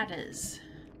what matters.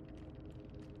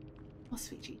 Oh,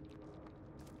 sweetie.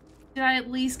 Did I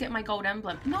at least get my gold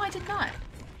emblem? No, I did not.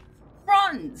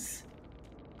 Bronze!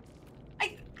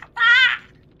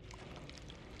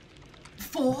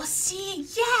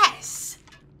 4C? Yes!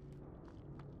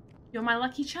 You're my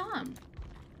lucky charm.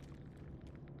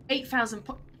 8,000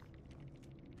 points.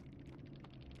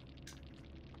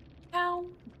 How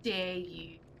dare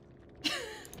you?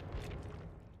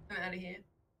 I'm out of here.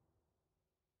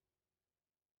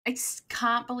 I just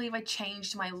can't believe I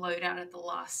changed my loadout at the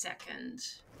last second.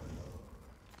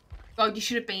 God, you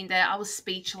should have been there. I was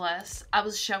speechless. I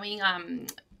was showing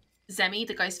Zemi,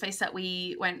 the ghost face that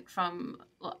we went from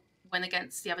went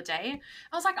against the other day.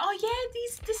 I was like, oh yeah,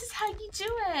 this is how you do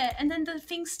it. And then the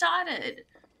thing started.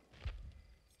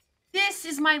 This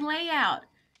is my layout.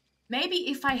 Maybe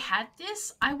if I had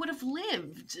this, I would have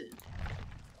lived.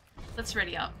 Let's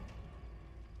ready up.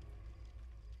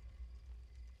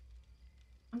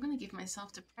 I'm gonna give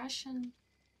myself depression.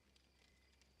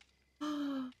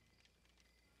 The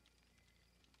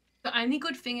only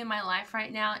good thing in my life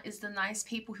right now is the nice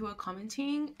people who are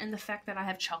commenting and the fact that I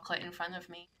have chocolate in front of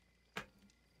me.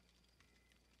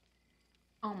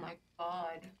 Oh my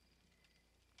god.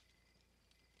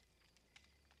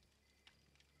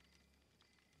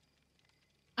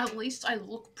 At least I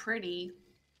look pretty.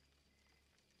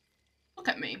 Look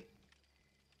at me.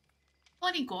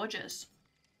 Bloody gorgeous.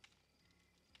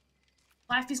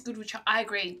 Life is good with chocolate. I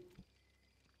agree.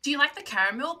 Do you like the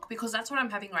caramel? Because that's what I'm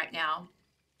having right now.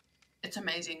 It's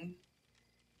amazing.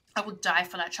 I would die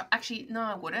for that chocolate. Actually, no,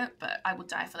 I wouldn't, but I would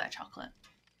die for that chocolate.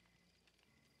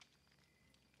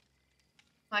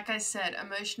 Like I said,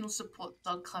 emotional support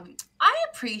dog clubbing. I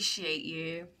appreciate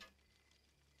you.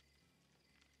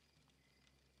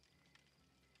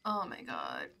 Oh my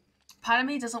god. Part of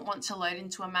me doesn't want to load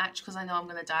into a match because I know I'm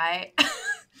gonna die.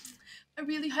 I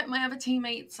really hope my other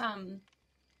teammates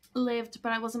lived,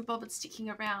 but I wasn't bothered sticking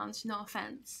around. No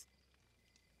offense.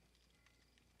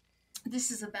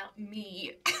 This is about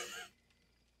me.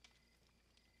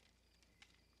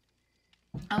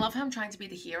 I love how I'm trying to be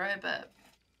the hero, but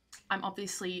I'm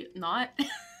obviously not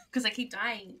because I keep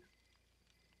dying.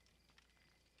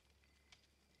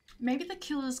 Maybe the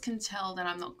killers can tell that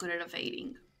I'm not good at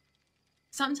evading.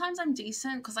 Sometimes I'm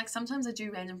decent because like sometimes I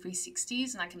do random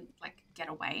 360s and I can like get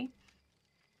away.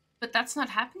 But that's not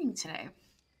happening today.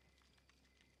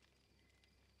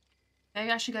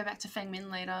 Maybe I should go back to Feng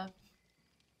Min later.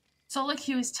 Solo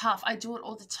queue is tough. I do it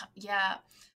all the time. Yeah.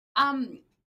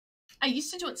 I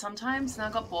used to do it sometimes and I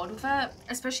got bored with it,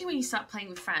 especially when you start playing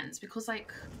with friends because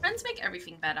like friends make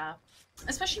everything better.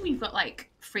 Especially when you've got like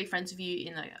 3 friends of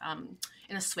you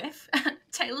in a Swift,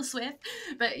 Taylor Swift.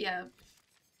 But yeah.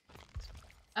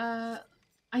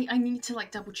 I need to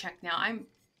like double check now. I'm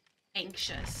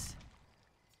anxious.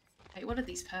 Hey, what are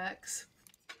these perks?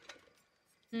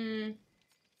 I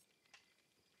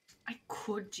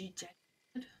could do dead.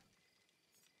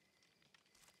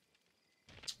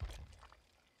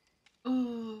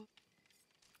 Oh,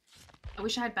 I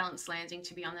wish I had balanced landing,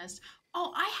 to be honest.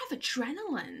 Oh, I have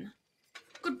adrenaline.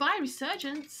 Goodbye,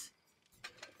 resurgence.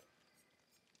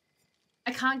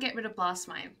 I can't get rid of blast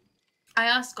mine. I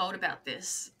asked Gold about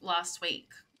this last week.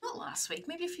 Not last week,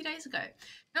 maybe a few days ago.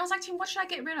 And I was like to him, what should I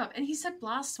get rid of? And he said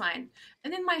blast mine.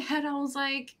 And in my head, I was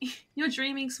like, you're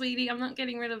dreaming, sweetie. I'm not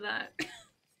getting rid of that.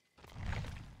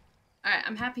 Alright,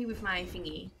 I'm happy with my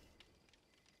thingy.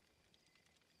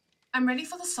 I'm ready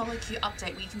for the solo queue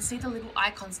update where you can see the little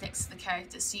icons next to the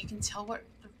characters so you can tell what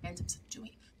the randoms are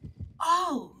doing.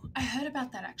 Oh, I heard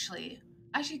about that actually.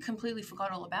 I actually completely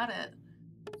forgot all about it.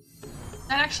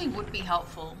 That actually would be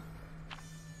helpful.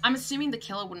 I'm assuming the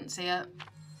killer wouldn't see it.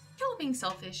 Killer being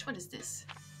selfish. What is this?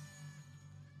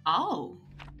 Oh.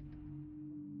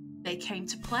 They came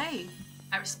to play.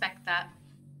 I respect that.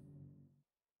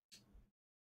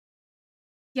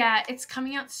 Yeah, it's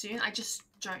coming out soon. I just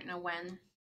don't know when.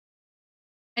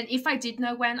 And if I did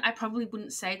know when, I probably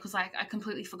wouldn't say because like I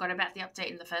completely forgot about the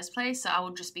update in the first place, so I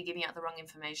would just be giving out the wrong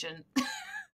information.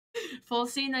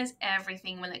 Falsey knows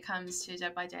everything when it comes to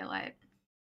Dead by Daylight.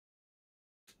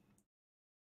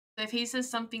 So if he says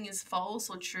something is false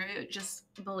or true, just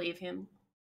believe him.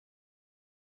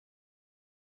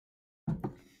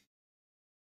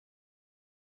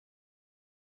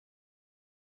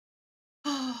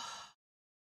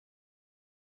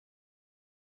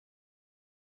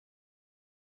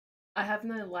 I have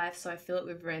no life, so I fill it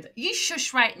with random. You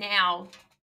shush right now.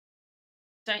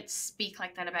 Don't speak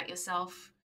like that about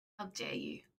yourself. How dare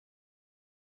you?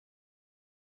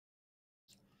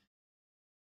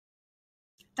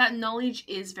 That knowledge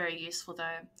is very useful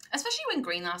though, especially when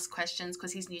Green asks questions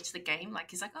because he's new to the game. Like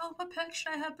he's like, "Oh, what perk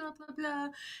should I have?" Blah blah blah,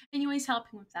 and you always help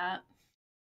him with that.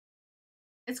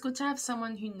 It's good to have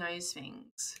someone who knows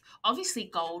things. Obviously,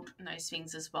 Gold knows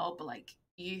things as well, but like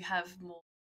you have more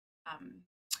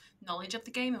knowledge of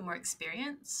the game and more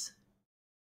experience.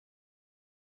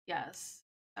 Yes,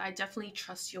 I definitely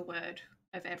trust your word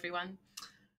over everyone.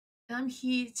 And I'm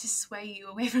here to sway you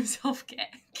away from self-care.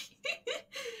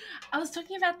 I was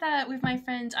talking about that with my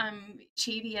friend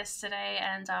Chibi yesterday,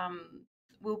 and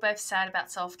we were both sad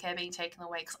about self-care being taken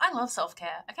away because I love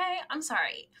self-care. Okay, I'm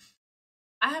sorry.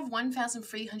 I have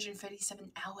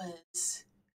 1,337 hours.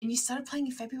 And you started playing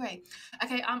in February.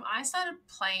 Okay, I started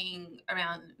playing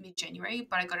around mid-January,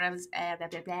 but I got it as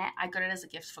I got it as a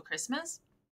gift for Christmas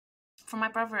from my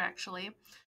brother actually.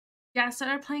 Yeah, I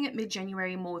started playing it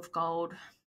mid-January more with gold.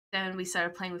 Then we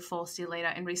started playing with 4C later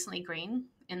and recently green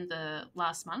in the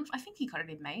last month. I think he got it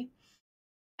in May.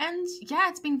 And yeah,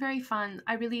 it's been very fun.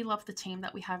 I really love the team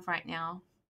that we have right now.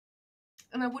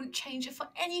 And I wouldn't change it for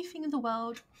anything in the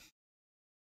world.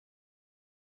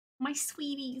 My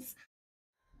sweeties.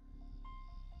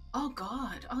 Oh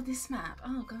god. Oh, this map.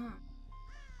 Oh god.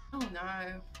 Oh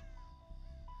no.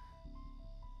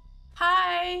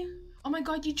 Hi. Oh my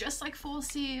god, you dress like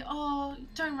 4C. Oh,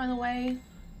 don't run away.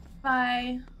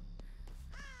 Bye.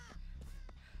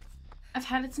 I've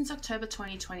had it since October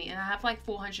 2020 and I have like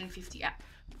 450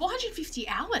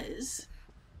 hours?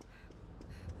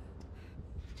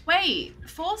 Wait,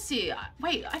 4C.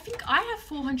 Wait, I think I have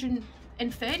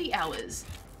 430 hours.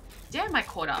 Damn, I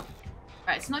caught up.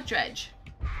 Right, it's not Dredge.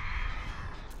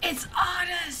 It's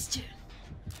Artist!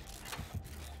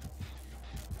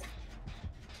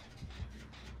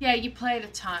 Yeah, you played a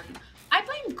ton. I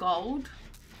blame Gold.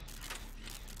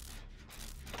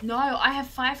 No, I have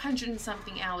 500 and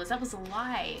something hours. That was a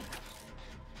lie.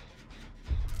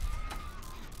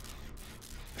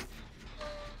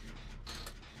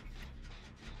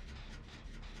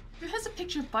 Who has a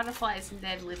picture of butterflies in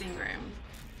their living room?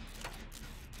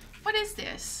 What is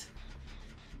this?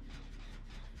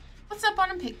 What's that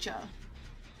bottom picture?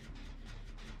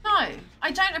 No,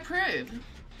 I don't approve.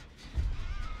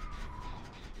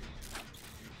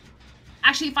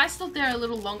 Actually, if I stood there a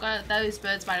little longer, those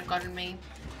birds might have gotten me.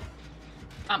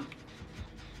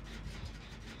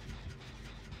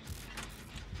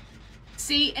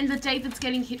 See, and the David's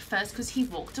getting hit first because he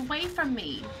walked away from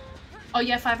me. Oh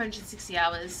yeah, 560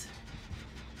 hours.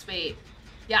 Sweet.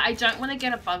 Yeah, I don't want to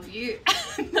get above you.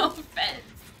 No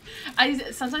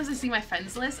offense. Sometimes I see my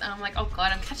friends list and I'm like, oh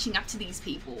god, I'm catching up to these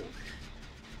people.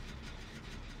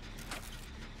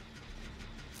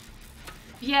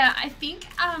 Yeah, I think,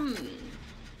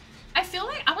 I feel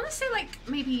like, I want to say like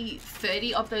maybe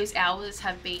 30 of those hours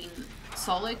have been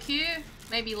solo queue,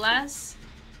 maybe less.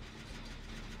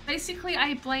 Basically,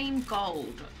 I blame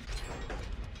Gold.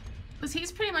 Because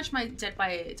he's pretty much my Dead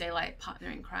by Daylight partner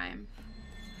in crime.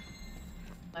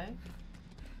 Hello?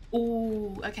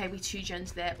 Oh, okay, we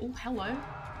 2-gens there. Oh, hello.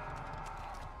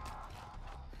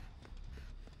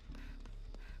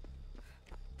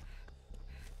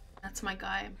 That's my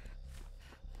guy.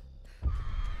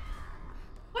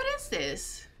 What is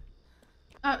this?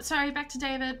 Oh, sorry, back to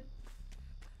David.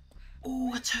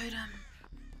 Oh, a totem.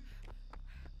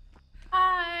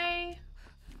 Hi.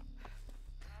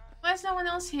 Why is no one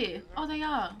else here? Oh, they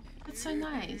are. That's so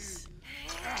nice.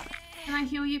 Can I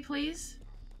heal you, please?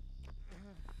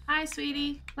 Hi,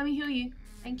 sweetie. Let me heal you.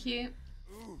 Thank you.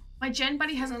 My gen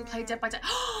buddy hasn't played Dead by Daylight.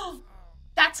 Oh,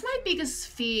 that's my biggest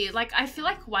fear. Like, I feel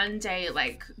like one day,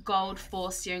 like, Gold,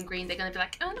 4C, and Green, they're gonna be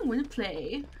like, I don't want to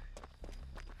play.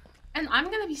 And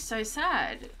I'm gonna be so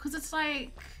sad. Because it's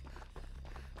like...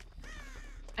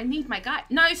 I need my guy.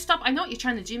 No, stop. I know what you're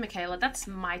trying to do, Michaela. That's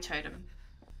my totem.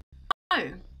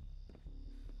 No.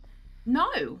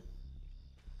 No.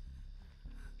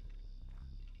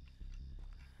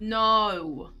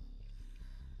 No.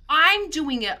 I'm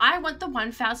doing it. I want the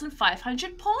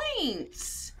 1,500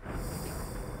 points.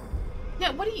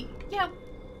 Yeah, what are you... Yeah,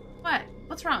 what?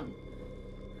 What's wrong?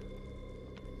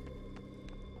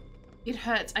 It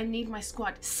hurts. I need my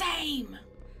squad. Same.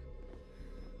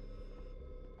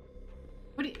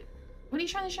 What are you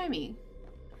trying to show me?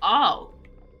 Oh.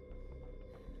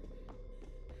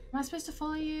 Am I supposed to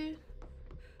follow you?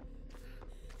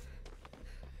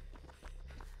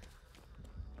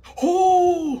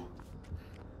 Oh!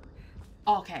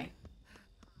 Okay.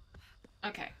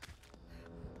 Okay.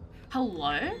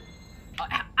 Hello? Oh,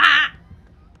 ah!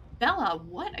 Bella,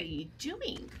 what are you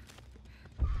doing?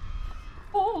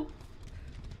 Oh!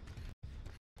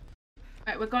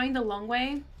 Alright, we're going the long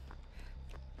way.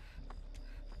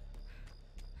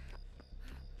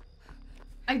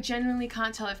 I genuinely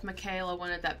can't tell if Michaela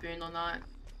wanted that boon or not.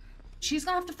 She's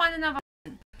gonna have to find another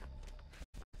one.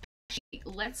 Actually,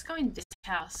 let's go in this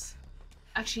house.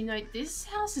 Actually, no, this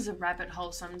house is a rabbit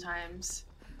hole sometimes.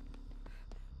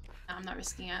 No, I'm not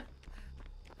risking it.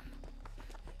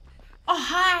 Oh,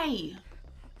 hi!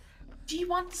 Do you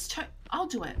want this to- I'll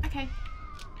do it. Okay.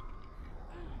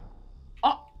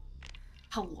 Oh!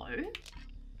 Hello?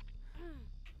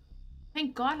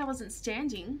 Thank God I wasn't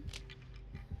standing.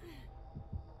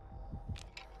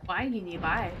 Why are you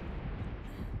nearby?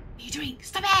 What are you doing?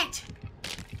 Stop it!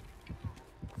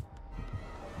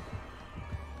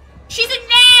 She's in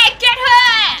there! Get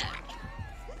her!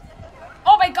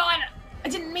 Oh my God!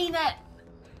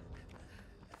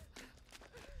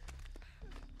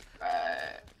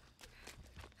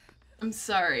 I'm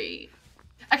sorry.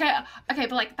 Okay, okay,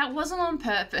 but like that wasn't on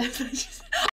purpose.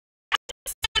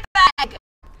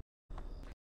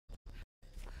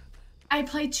 I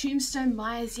played Tombstone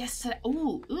Myers yesterday.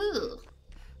 Ooh, ooh.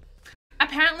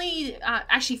 Apparently,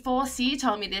 actually, 4C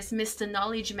told me this, Mr.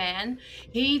 Knowledge Man.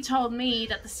 He told me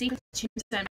that the secret to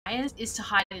Tombstone Myers is to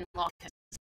hide in lockers.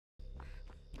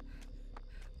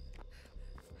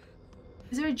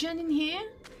 Is there a gen in here?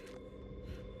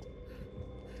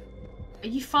 Are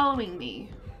you following me?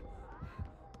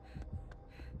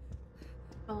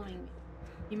 Following me.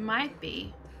 You might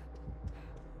be.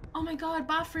 Oh my god,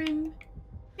 bathroom.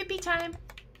 Hippie time.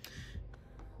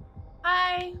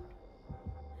 Hi.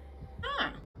 Huh.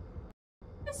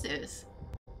 What is this?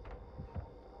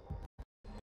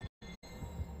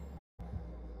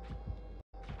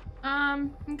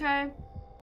 Okay.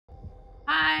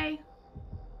 Hi.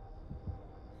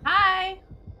 Hi.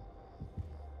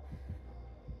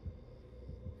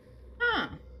 Huh.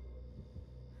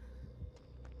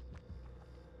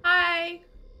 Hi.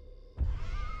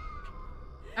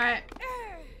 Alright.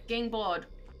 Getting bored.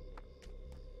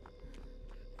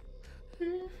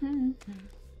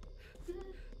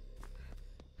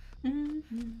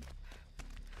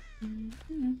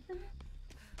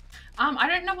 I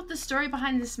don't know what the story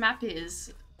behind this map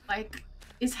is. Like,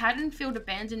 is Haddonfield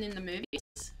abandoned in the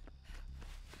movies?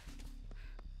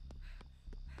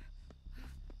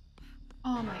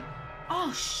 Oh my...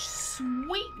 Oh,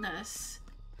 sweetness.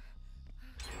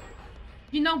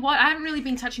 You know what? I haven't really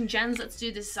been touching gens. Let's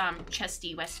do this,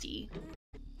 chesty westy.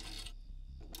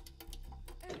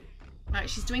 Alright,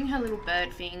 she's doing her little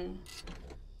bird thing.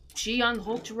 She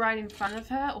unhooked right in front of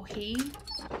her, or he.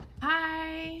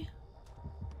 Hi.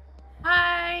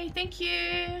 Hi, thank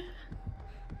you.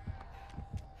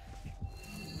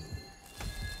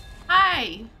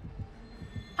 Hi.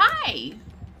 Hi.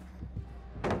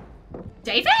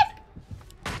 David?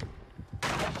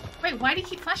 Wait, why do you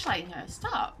keep flashlighting her?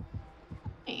 Stop.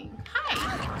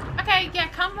 Hi. Okay, yeah,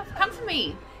 come for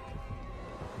me.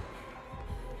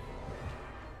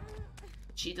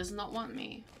 She does not want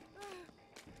me.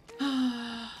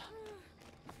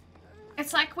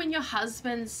 It's like when your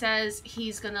husband says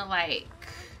he's gonna like,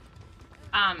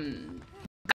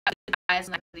 guys,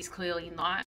 and he's clearly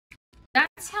not.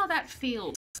 That's how that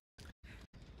feels.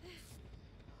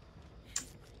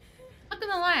 Not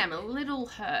gonna lie, I'm a little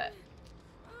hurt.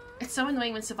 It's so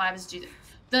annoying when survivors do that.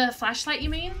 The flashlight, you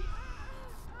mean?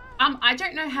 I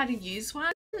don't know how to use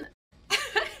one.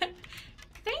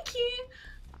 Thank you.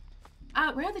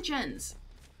 Where are the gens?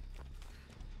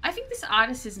 I think this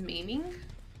artist is memeing,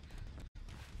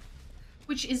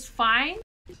 which is fine.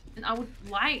 And I would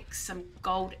like some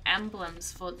gold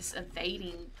emblems for this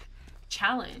evading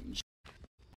challenge.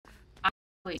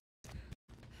 Please.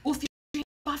 Oh,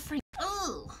 buffering.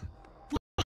 Ugh.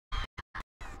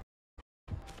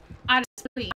 Artist,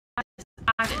 please.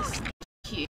 Artist. Thank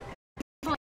you.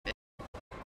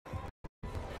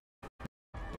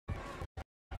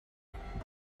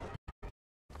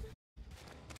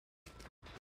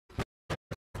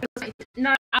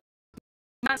 No,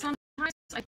 sometimes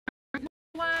I don't know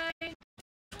why. It's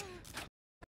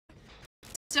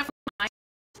definitely nice,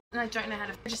 and I don't know how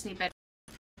to. I just need better.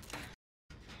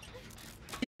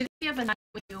 The other night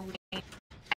when you were winning,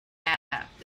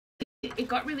 it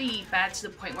got really bad to the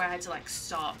point where I had to like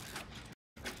stop.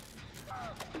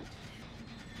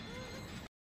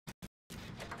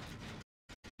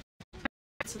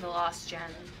 To the last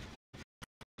gen.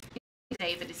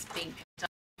 David is being picked up.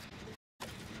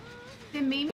 They're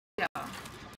memeing her.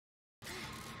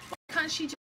 Why can't she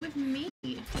do it with me?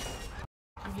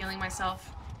 I'm healing myself.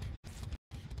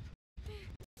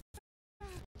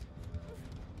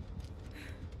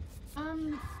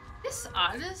 This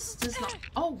artist does not.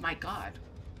 Oh my god.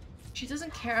 She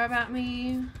doesn't care about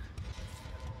me.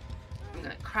 I'm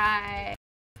gonna cry.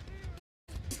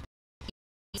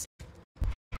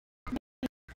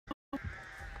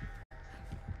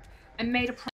 I made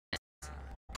a plan.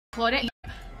 Claudette.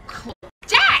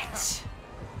 Claudette!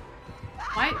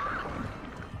 Why?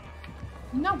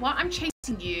 You know what? I'm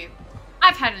chasing you.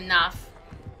 I've had enough.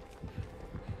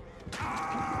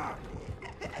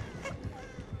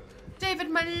 David,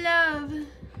 my love.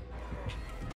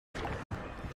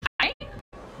 Hi.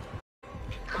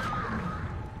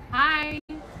 Hi.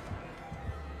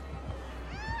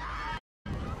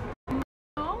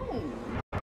 Oh.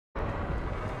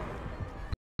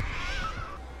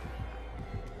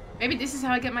 Maybe this is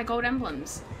how I get my gold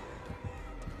emblems.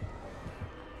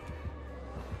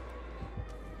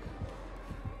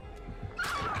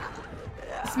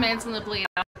 This man's gonna bleed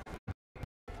out.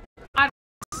 I'm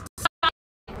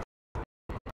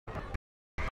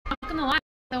not gonna lie,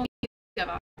 though.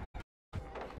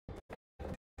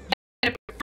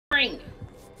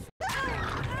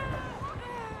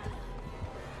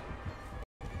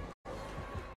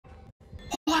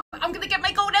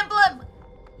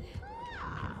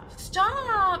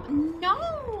 Stop!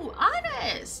 No!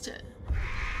 Artist!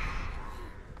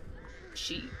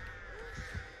 She.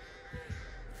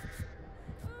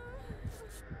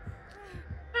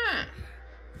 Huh.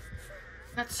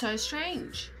 That's so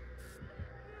strange.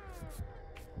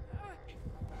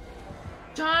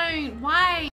 Don't!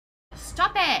 Why?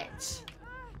 Stop it!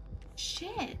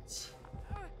 Shit.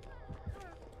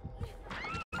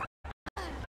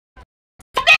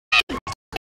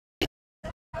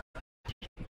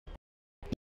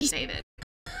 Save it.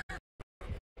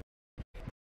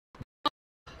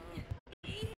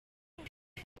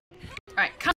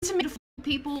 Alright, come to me,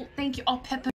 people. Thank you. Oh,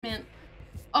 peppermint.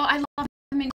 Oh, I love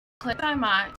peppermint chocolate so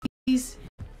much. He's.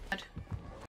 I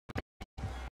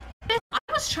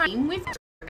was trying with.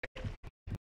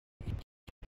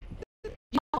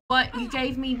 You know what? You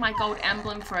gave me my gold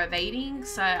emblem for evading,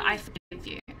 so I forgive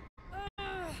you.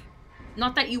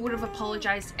 Not that you would have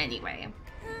apologized anyway.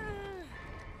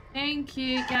 Thank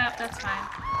you. Yep, that's fine.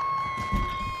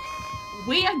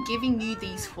 We are giving you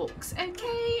these hooks,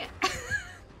 okay?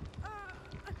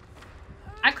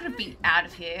 I could have been out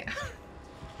of here.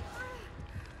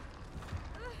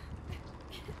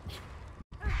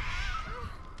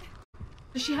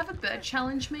 Does she have a bird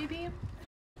challenge, maybe?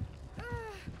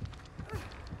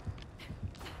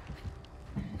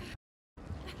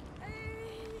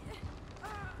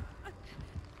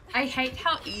 I hate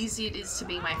how easy it is to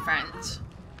be my friend.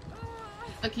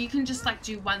 Like, you can just, like,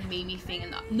 do one memey thing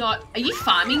and not... Are you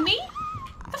farming me?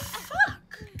 What the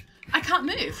fuck? I can't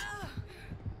move.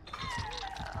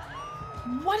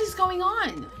 What is going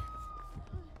on?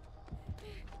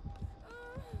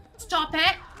 Stop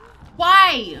it.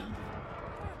 Why?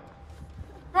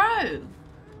 Bro.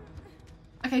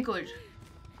 Okay, good.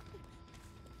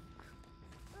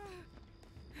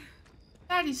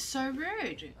 That is so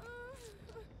rude.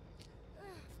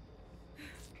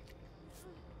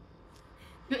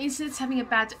 Your internet's having a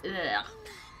bad... Ugh.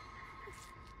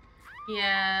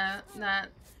 Yeah, that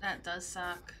does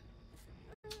suck.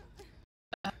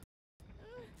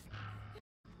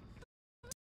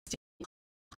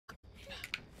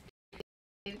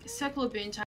 Circle of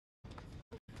boon time.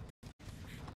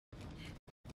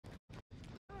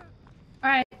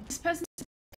 Alright, this person's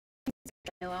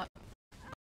up.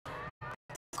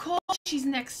 Of course she's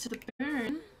next to the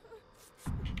boon.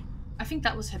 I think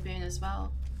that was her boon as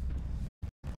well.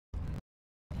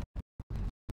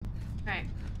 Right.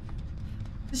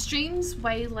 The stream's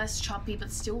way less choppy,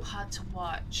 but still hard to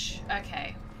watch.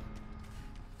 Okay.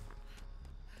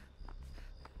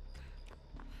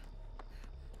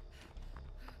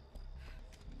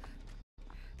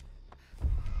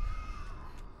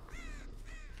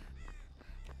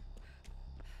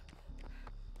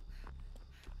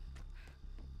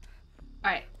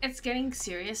 Alright, it's getting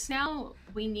serious now.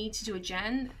 We need to do a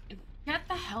gen. Get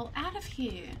the hell out of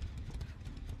here.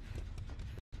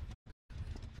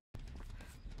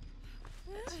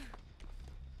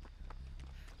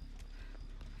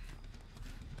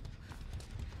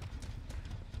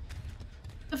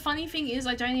 The funny thing is,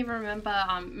 I don't even remember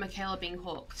Michaela being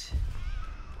hooked.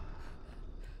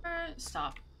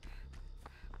 Stop.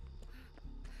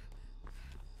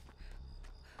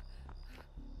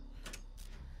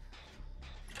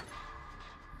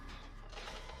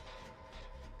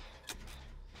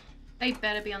 They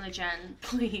better be on the gen,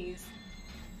 please.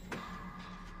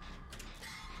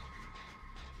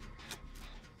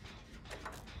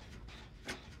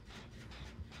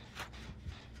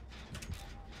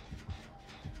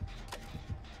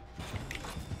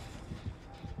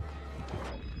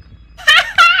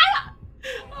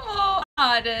 Oh,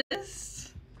 artist.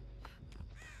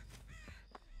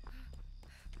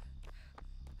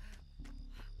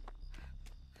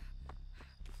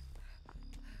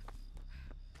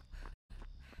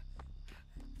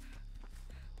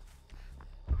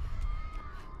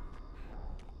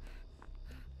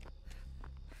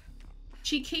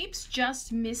 She keeps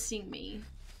just missing me.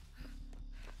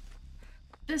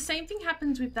 The same thing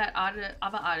happens with that other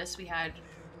artist we had,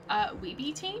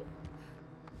 Weeby team.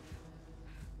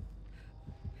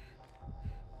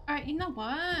 Alright, you know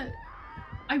what?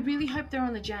 I really hope they're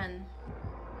on the gen.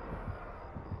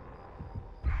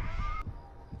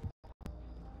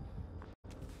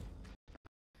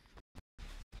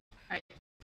 Alright.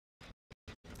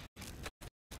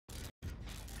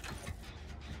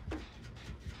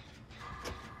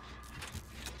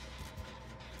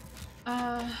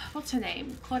 What's her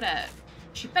name? Claudette.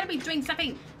 She better be doing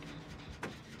something.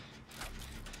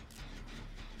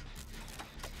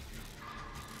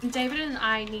 David and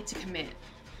I need to commit.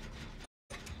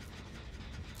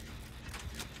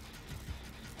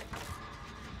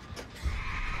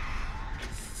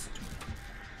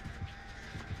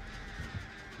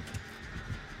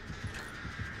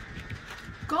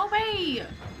 Go away!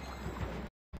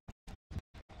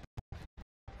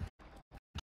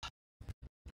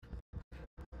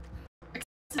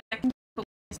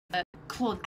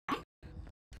 Claude.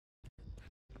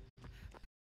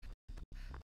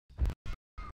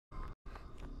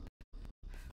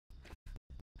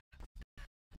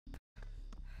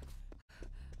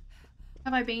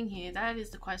 Have I been here? That is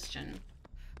the question.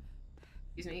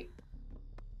 Excuse me.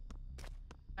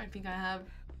 I don't think I have.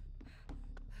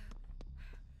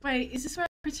 Wait, is this where I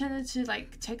pretended to,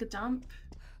 like, take a dump?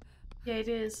 Yeah, it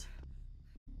is.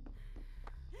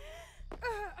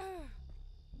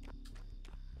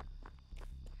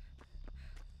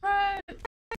 Bro,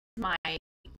 my...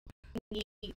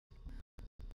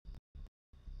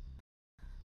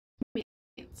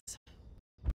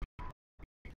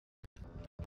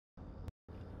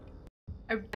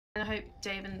 I hope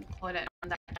Dave and Claudette on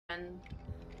that one.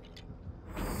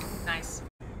 Nice.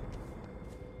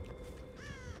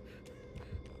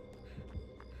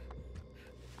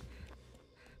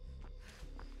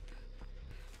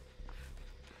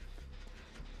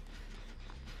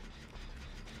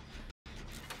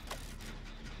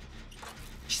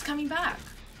 She's coming back.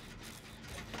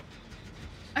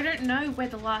 I don't know where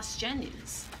the last gen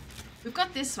is. We've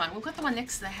got this one. We've got the one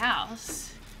next to the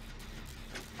house.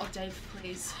 Oh, Dave,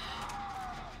 please.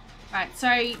 Right,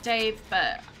 sorry, Dave,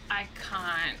 but I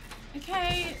can't.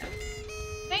 Okay.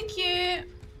 Thank you.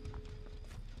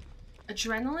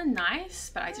 Adrenaline,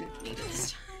 nice, but I didn't need it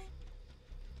this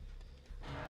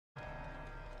time.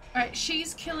 Alright,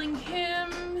 she's killing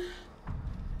him.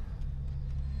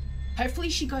 Hopefully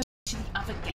she goes to the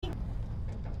other game.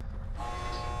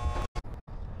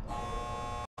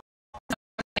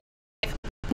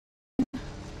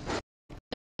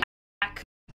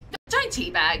 Don't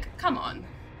teabag, come on.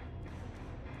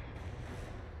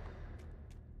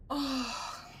 Oh.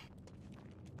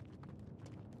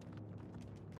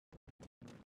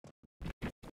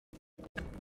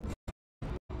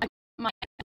 I might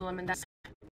lemon that's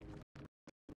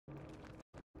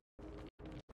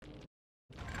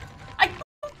I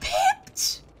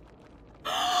pipped!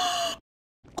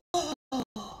 Oh,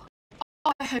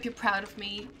 I hope you're proud of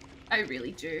me. I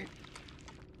really do.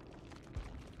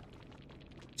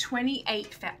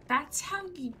 28 fat. That's how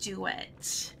you do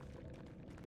it.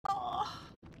 Oh.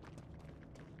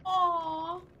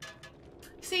 Oh.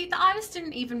 See, the artist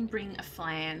didn't even bring a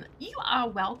flan. You are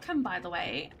welcome, by the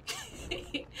way.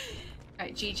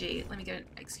 Alright, GG. Let me go.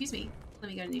 Excuse me. Let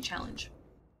me go to a new challenge.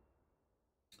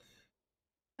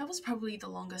 That was probably the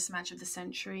longest match of the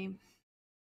century.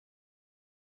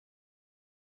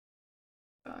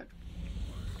 God.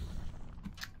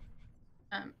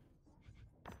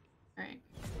 Alright.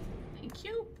 Thank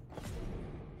you.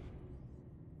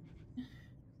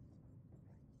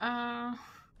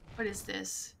 What is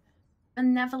this?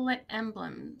 Benevolent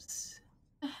emblems.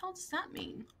 What the hell does that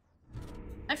mean?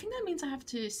 I think that means I have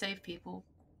to save people.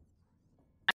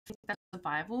 I think that's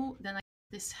survival. Then I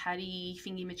get this hatty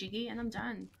thingy majiggy and I'm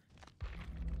done.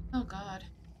 Oh god.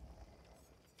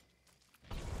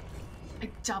 I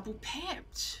double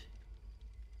pipped.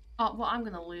 Oh, well, I'm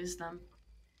gonna lose them.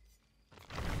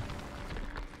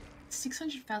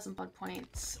 600,000 blood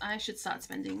points. I should start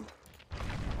spending.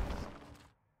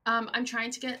 I'm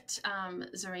trying to get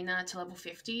Zarina to level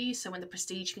 50, so when the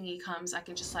prestige thingy comes, I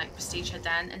can just like prestige her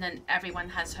then, and then everyone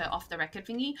has her off the record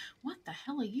thingy. What the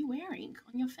hell are you wearing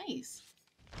on your face?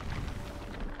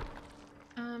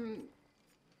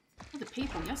 For the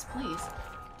people, yes please.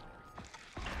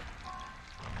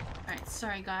 Alright,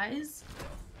 sorry guys.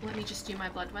 Let me just do my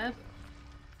blood web.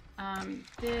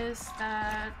 This,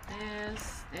 that,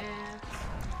 this.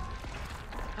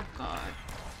 Oh god.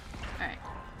 Alright.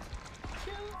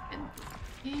 And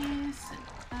this, and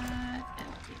that, and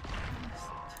this.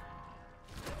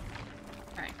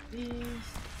 Alright, this.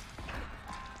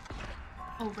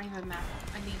 Oh, rainbow map.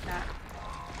 I need that.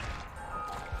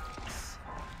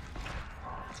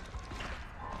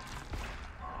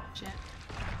 Shit.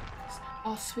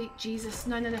 Oh, sweet Jesus.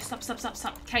 No,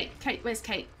 stop. Kate, where's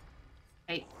Kate?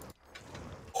 Kate.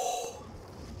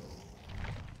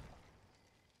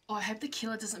 Oh, I hope the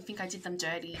killer doesn't think I did them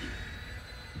dirty.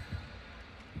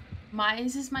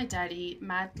 Myers is my daddy,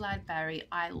 Mad Lad Barry,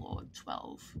 I Lord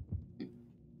 12.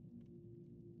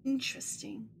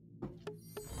 Interesting.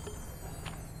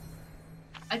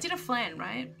 I did a flan,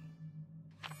 right?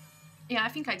 Yeah, I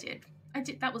think I did.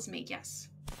 That was me, yes.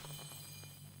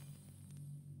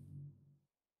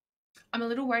 I'm a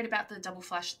little worried about the double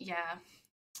flash. Yeah.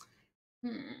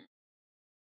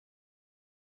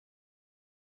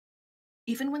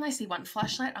 Even when I see one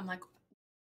flashlight, I'm like,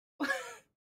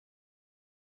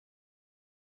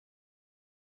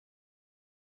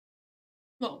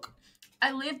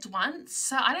 I lived once,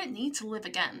 so I don't need to live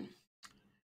again.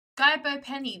 Guy Bo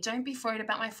Penny, don't be worried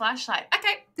about my flashlight.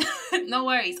 Okay, no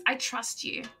worries. I trust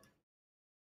you.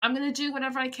 I'm gonna do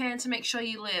whatever I can to make sure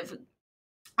you live. Who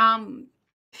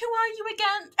are you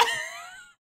again?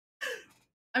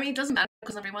 I mean, it doesn't matter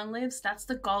because everyone lives. That's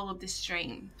the goal of this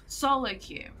stream. Solo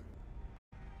queue.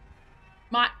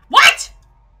 What?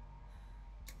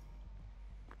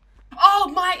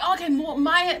 Oh my. Okay,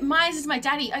 Myers is my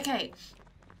daddy. Okay.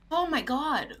 Oh my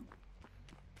god.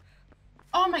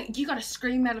 Oh my. You got a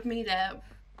scream out of me there.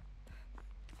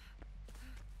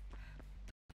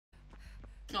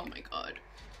 Oh my god.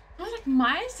 I was like,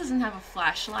 Myers doesn't have a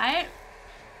flashlight.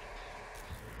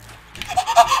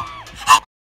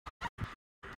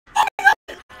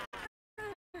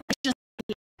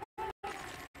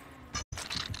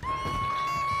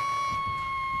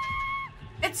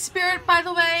 It's Spirit, by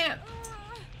the way.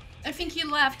 I think he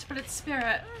left, but it's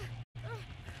Spirit.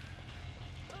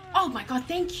 Oh my god,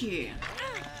 thank you.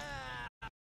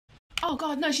 Oh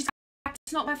god, no, she's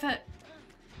it's not worth it.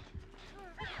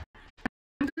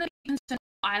 I'm gonna be concerned with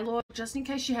Eyelord just in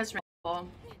case she has rainbow.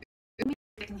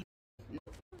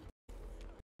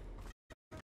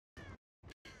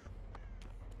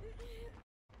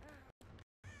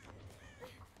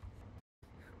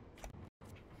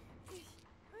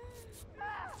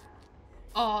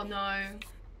 Oh no.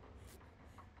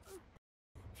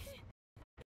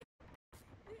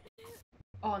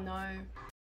 Oh no.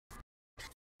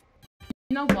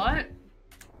 You know what?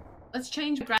 Let's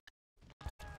change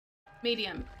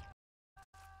medium.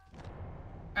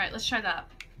 Alright, let's try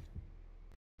that.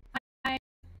 I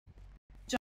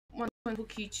don't want to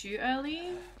book you too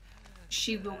early.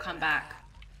 She will come back.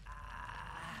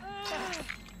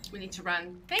 We need to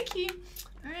run. Thank you.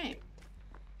 Alright.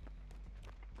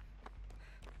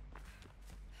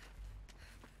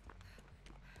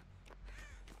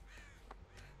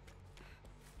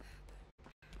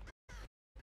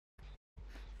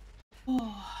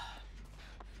 Oh.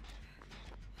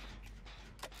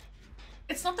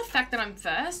 It's not the fact that I'm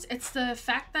first, it's the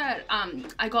fact that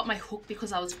I got my hook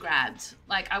because I was grabbed.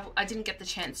 Like, I didn't get the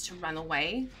chance to run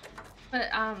away. But,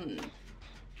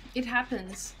 it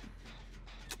happens.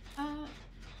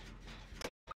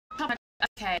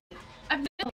 Okay. I've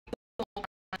never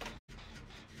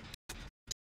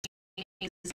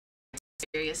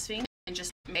serious thing and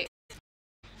just make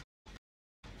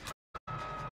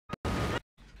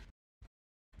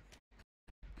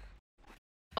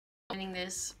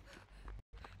this.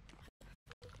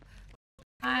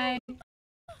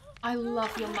 I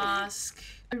love your mask.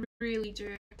 I really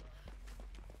do.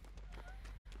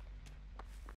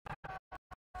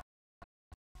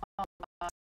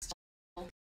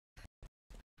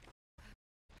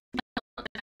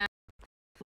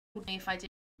 If I did.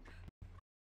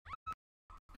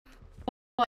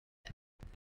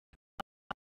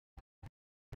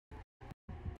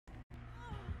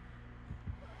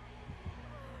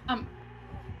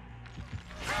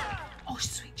 Oh,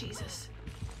 sweet Jesus.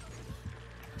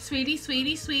 Sweetie,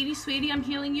 sweetie, sweetie, sweetie, I'm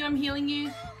healing you, I'm healing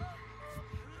you.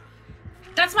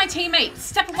 That's my teammate.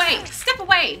 Step away. Step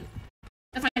away.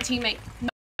 That's my teammate. No.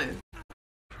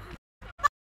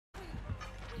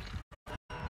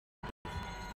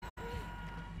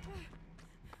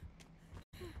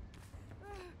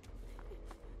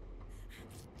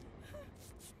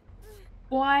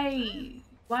 Why?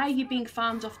 Why are you being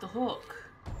farmed off the hook?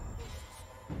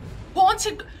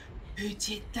 Haunted. Who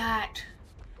did that?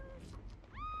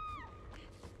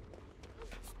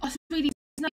 Oh, sweetie,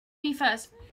 no, me first.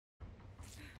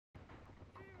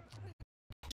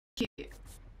 Cute.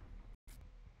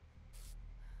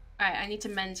 Alright, I need to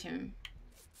mend him.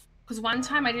 Because one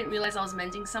time I didn't realize I was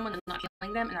mending someone and not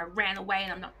healing them, and I ran away,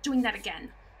 and I'm not doing that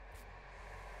again.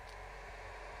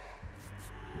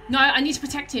 No, I need to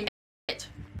protect him.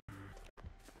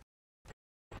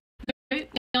 No,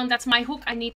 Leon, that's my hook.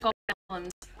 I need gold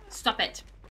emblems. Stop it.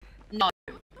 No.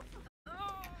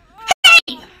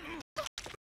 Hey!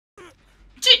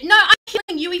 No, I'm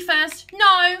killing Yui first.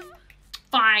 No.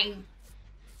 Fine.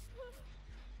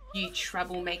 You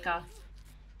troublemaker.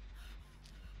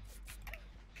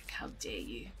 How dare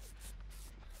you?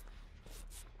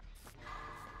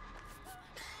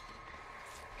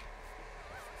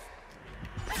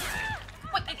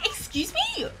 What? Excuse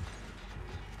me?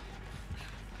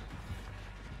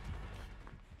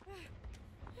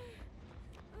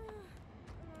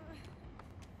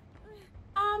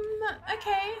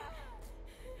 Okay.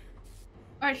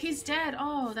 Alright, he's dead.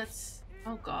 Oh, that's...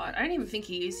 Oh god. I don't even think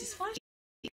he used his flash.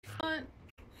 I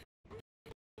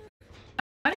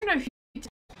don't know who...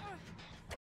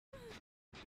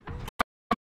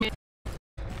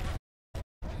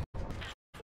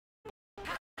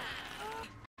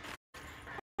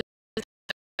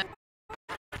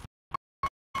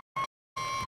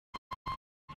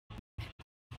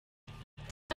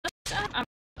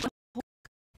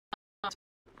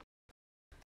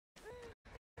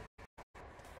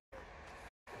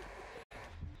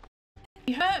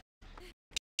 hurt.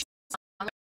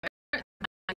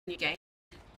 New game.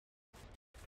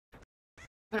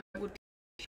 But I would be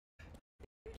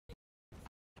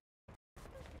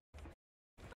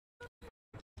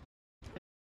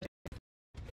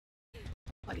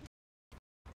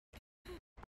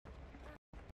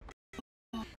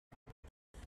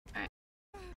Alright.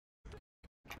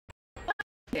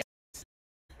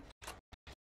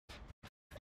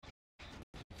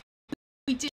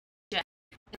 We did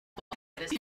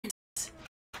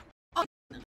oh,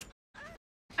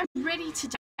 I'm ready to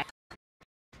die.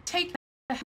 Take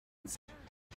the hands.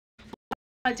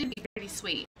 I did be pretty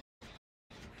sweet.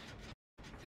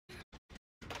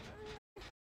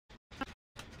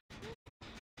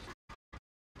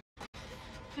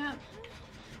 Yeah.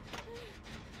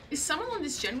 Is someone on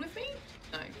this gen with me?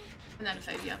 No.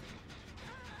 Anatophobia.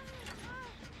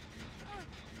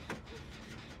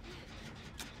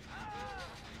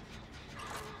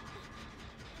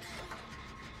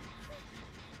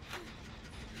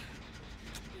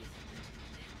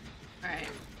 Alright.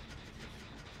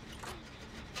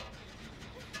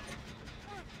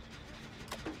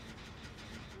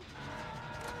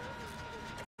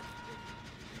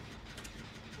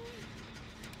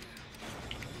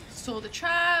 Saw the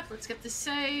trap. Let's get this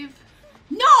save.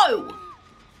 No!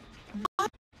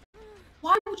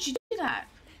 Why would you do that?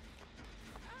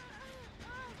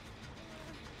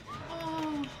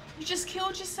 Oh, you just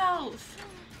killed yourself.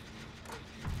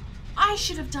 I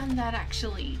should have done that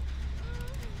actually.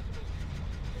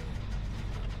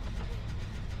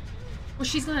 Well,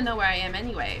 she's gonna know where I am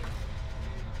anyway.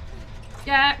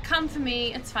 Yeah, come for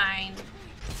me. It's fine.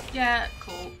 Yeah,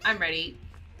 cool. I'm ready.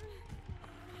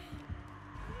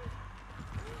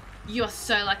 You're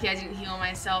so lucky I didn't heal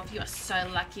myself. You are so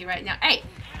lucky right now. Hey!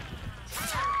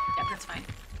 Yep, that's fine.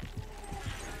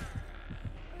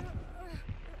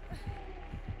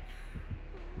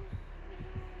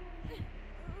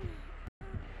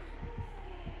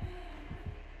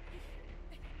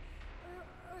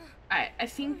 Alright, I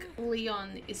think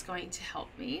Leon is going to help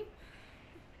me.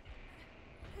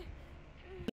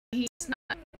 He's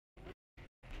not.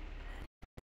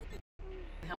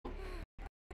 Help.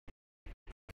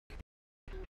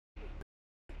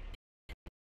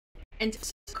 And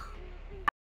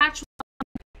actually,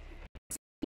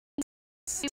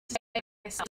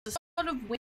 the sort of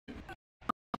win.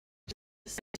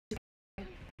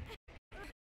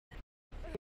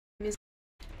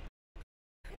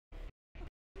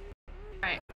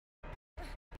 Alright.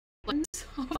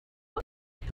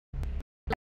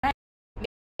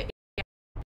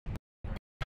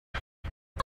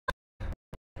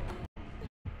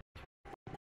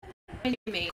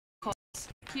 Me, cause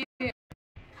you.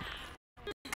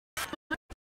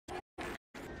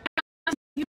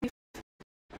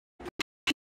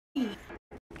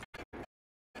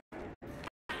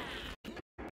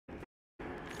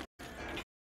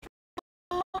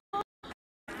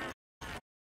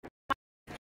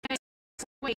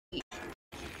 Wait.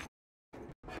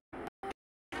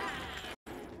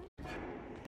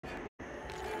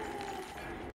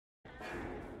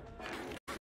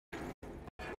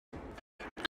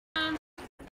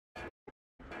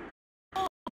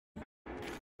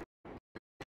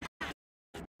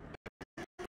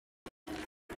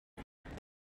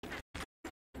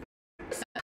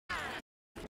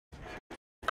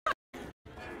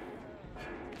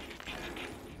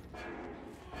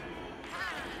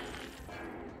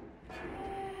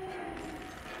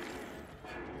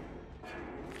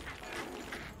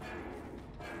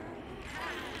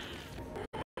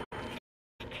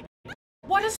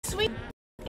 What a sweet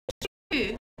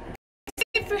you.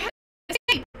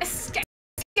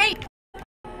 Escape.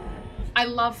 I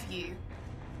love you.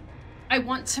 I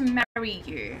want to marry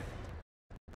you.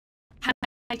 Have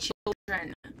my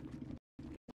children.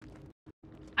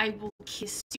 I will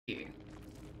kiss you.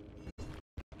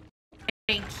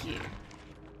 Thank you.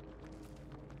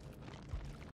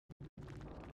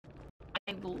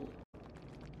 I will.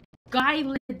 Guy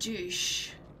le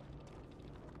douche.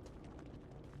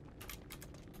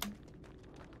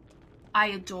 I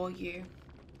adore you.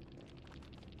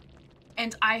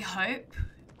 And I hope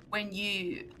when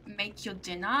you make your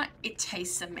dinner, it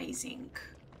tastes amazing.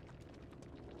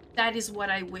 That is what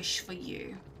I wish for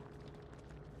you.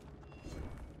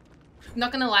 I'm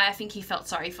not gonna lie, I think he felt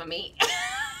sorry for me.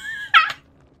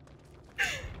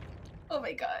 Oh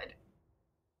my god.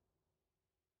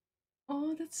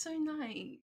 Oh, that's so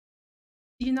nice.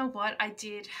 You know what? I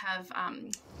did have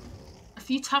a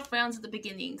few tough rounds at the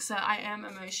beginning, so I am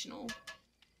emotional.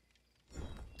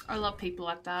 I love people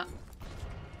like that.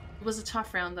 It was a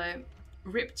tough round though.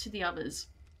 Rip to the others.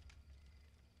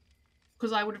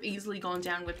 because I would have easily gone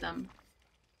down with them.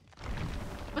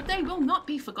 But they will not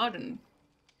be forgotten.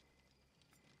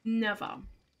 Never.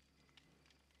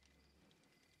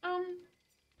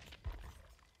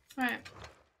 Right.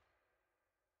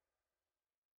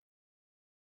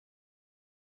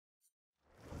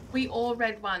 We all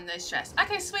read one, no stress.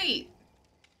 Okay, sweet.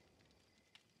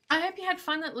 I hope you had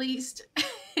fun at least,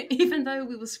 even though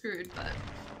we were screwed, but...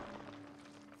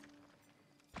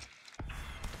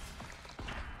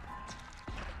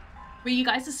 Were you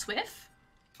guys a Swift?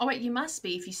 Oh wait, you must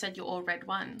be if you said you all read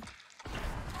one.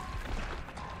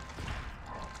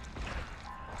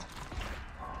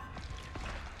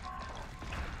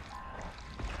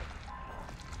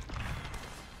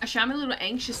 Actually, I'm a little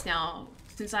anxious now,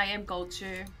 since I am gold 2.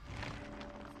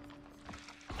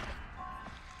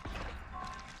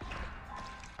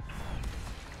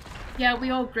 Yeah, we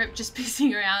all grip just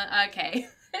pissing around. Okay.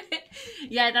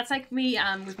 Yeah, that's like me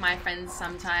with my friends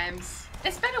sometimes.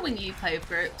 It's better when you play with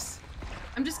groups.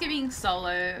 I'm just giving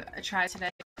solo a try today.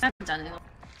 I haven't done it.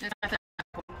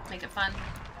 Make it fun.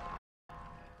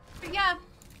 But yeah.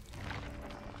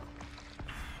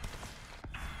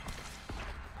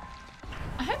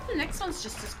 I hope the next one's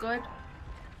just as good.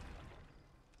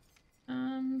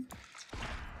 Alright.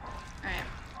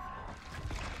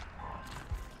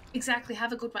 Exactly,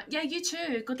 have a good one. Yeah, you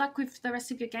too. Good luck with the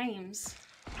rest of your games.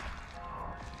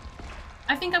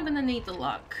 I think I'm gonna need the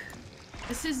luck.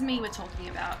 This is me we're talking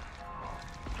about.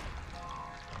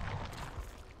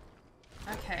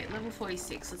 Okay, level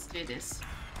 46, let's do this.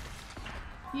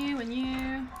 You and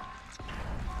you.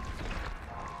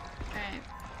 Okay.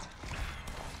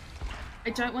 I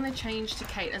don't want to change to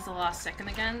Kate as the last second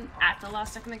again, at the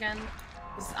last second again.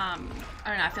 Because, I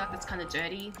don't know, I feel like it's kind of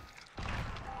dirty.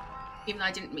 Even though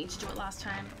I didn't mean to do it last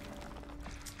time.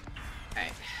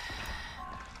 Alright.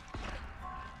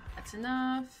 That's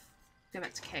enough. Go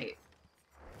back to Kate.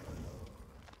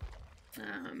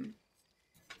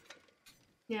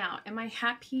 Now, am I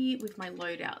happy with my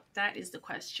loadout? That is the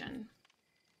question.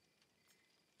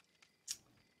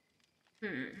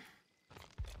 I'm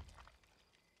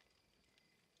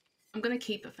gonna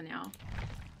keep it for now.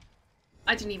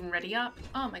 I didn't even ready up.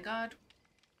 Oh my god.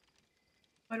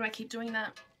 Why do I keep doing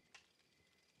that?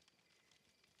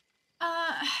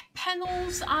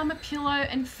 Panels, armor, pillow,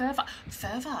 and fervor.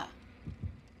 Fervor?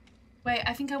 Wait,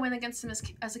 I think I went against him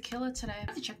as a killer today. I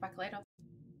have to check back later.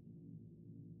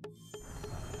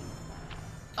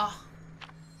 Oh.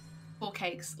 4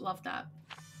 cakes. Love that.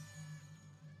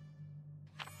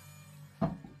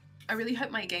 I really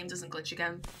hope my game doesn't glitch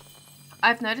again.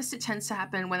 I've noticed it tends to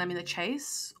happen when I'm in a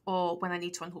chase or when I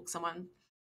need to unhook someone.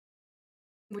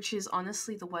 Which is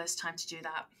honestly the worst time to do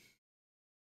that.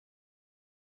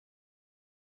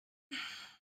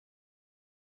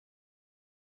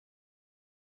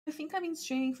 I think I've been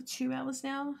streaming for 2 hours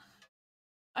now.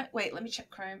 Wait, let me check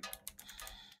Chrome.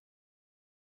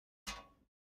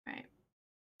 Right.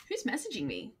 Who's messaging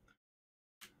me?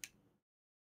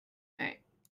 Alright,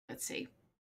 let's see.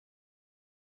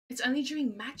 It's only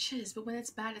during matches, but when it's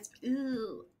bad, it's...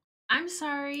 Ew. I'm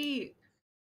sorry.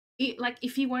 Like,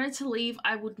 if you wanted to leave,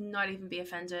 I would not even be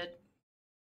offended.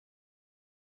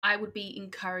 I would be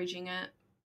encouraging it.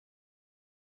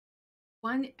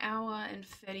 1 hour and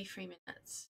 33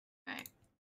 minutes. Right.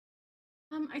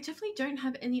 I definitely don't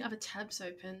have any other tabs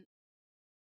open.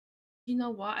 You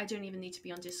know what? I don't even need to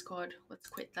be on Discord. Let's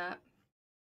quit that.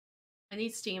 I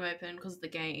need Steam open because of the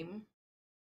game.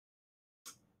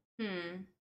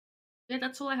 Yeah,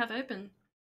 that's all I have open.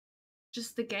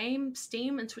 Just the game,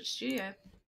 Steam, and Twitch Studio.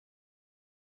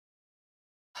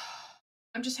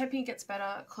 I'm just hoping it gets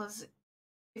better, because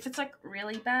if it's like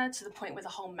really bad to the point where the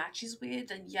whole match is weird,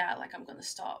 then yeah, like I'm gonna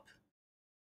stop.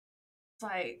 It's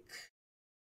like,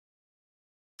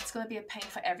 it's gonna be a pain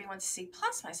for everyone to see,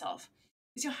 plus myself.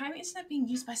 Is your home internet being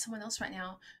used by someone else right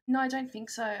now? No, I don't think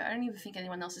so. I don't even think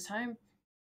anyone else is home.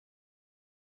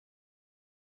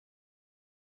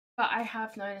 But I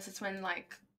have noticed it's when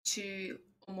like 2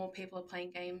 or more people are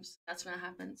playing games, that's when it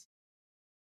happens.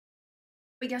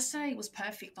 But yesterday was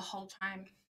perfect the whole time.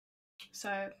 So,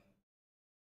 I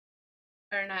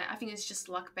don't know. I think it's just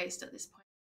luck based at this point.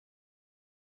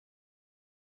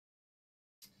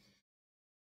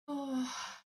 Oh,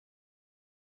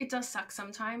 it does suck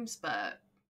sometimes, but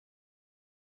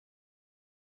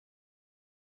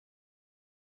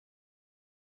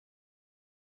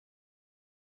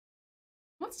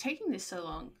what's taking this so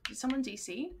long? Did someone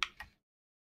DC?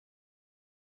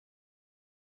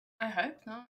 I hope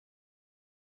not.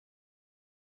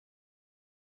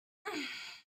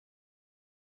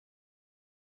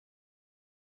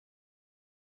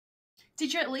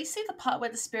 Did you at least see the part where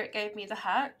the spirit gave me the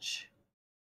hatch?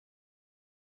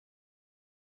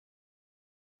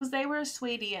 Because they were a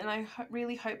sweetie, and I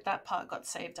really hope that part got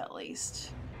saved at least.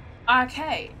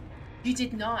 Okay. You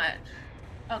did not.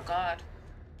 Oh god.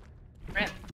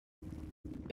 Rip.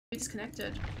 You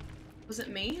disconnected. Was it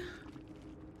me?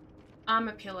 I'm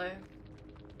a pillow.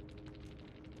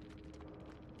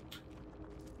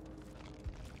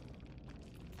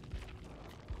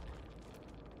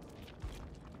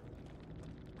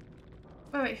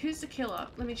 Wait, who's the killer?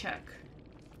 Let me check.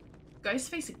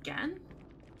 Ghostface again?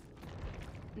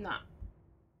 Nah.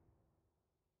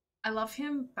 I love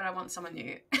him, but I want someone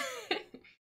new.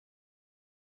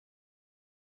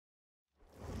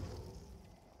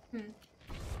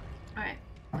 Alright,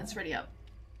 let's ready up.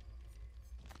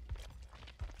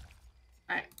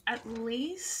 Alright, at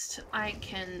least I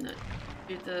can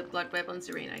do the Blood Weapons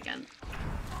Arena again.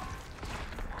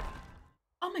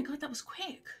 Oh my god, that was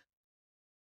quick.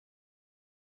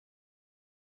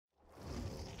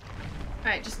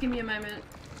 Alright, just give me a moment.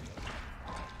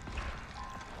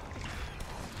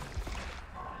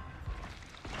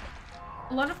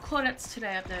 A lot of Claudettes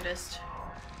today, I've noticed.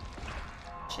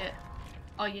 Shit.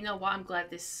 Oh, you know what? I'm glad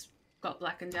this got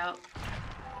blackened out.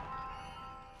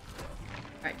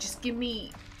 Alright, just give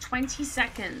me 20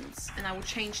 seconds and I will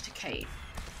change to Kate.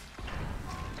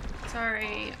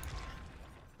 Sorry.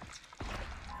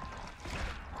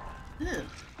 Ugh.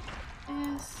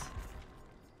 This.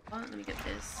 Hold on, let me get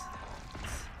this.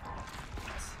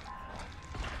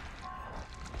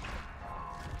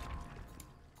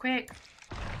 Quick.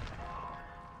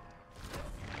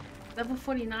 Level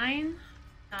 49.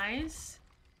 Nice.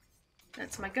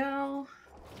 That's my girl.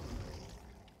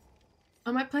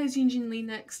 I might play as Yunjin Lee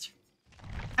next.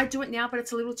 I'd do it now, but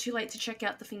it's a little too late to check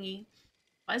out the thingy.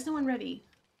 Why is no one ready?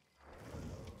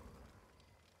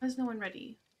 Why is no one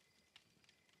ready?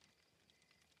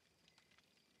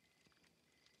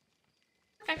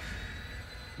 Okay.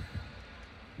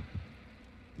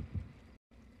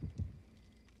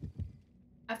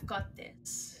 I've got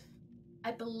this.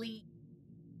 I believe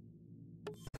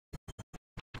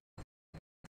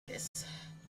this.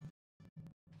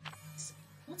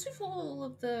 What's with all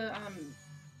of the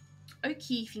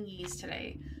Oki thingies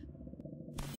today?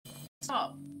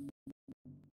 Stop.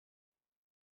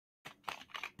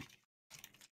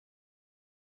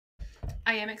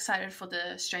 I am excited for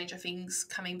the Stranger Things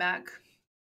coming back.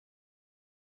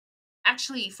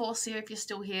 Actually, Forcia, if you're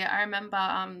still here, I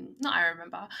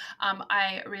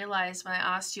realized when I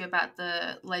asked you about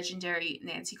the legendary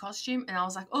Nancy costume, and I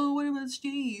was like, oh, what about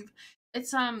Steve?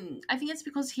 It's, I think it's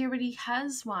because he already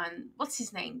has one. What's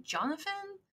his name?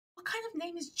 Jonathan? What kind of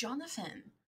name is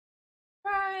Jonathan?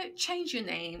 Right, change your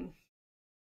name.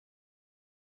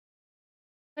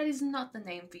 That is not the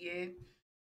name for you.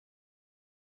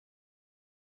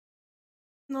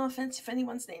 No offense if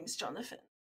anyone's name is Jonathan.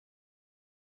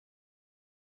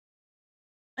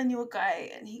 I knew a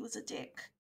guy and he was a dick.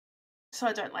 So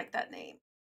I don't like that name.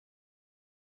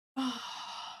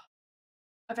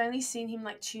 I've only seen him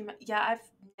like I've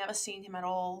never seen him at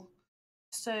all.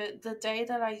 So the day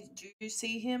that I do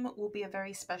see him will be a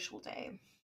very special day.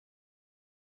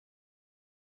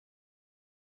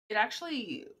 It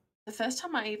actually, the first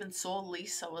time I even saw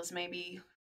Lisa was maybe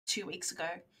 2 weeks ago.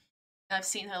 And I've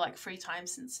seen her like 3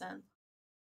 times since then.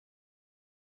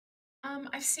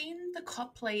 I've seen the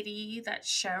cop lady that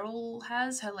Cheryl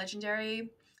has, her legendary.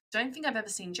 Don't think I've ever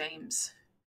seen James.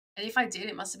 And if I did,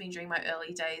 it must have been during my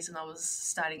early days when I was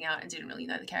starting out and didn't really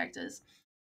know the characters.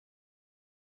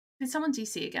 Did someone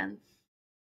DC again?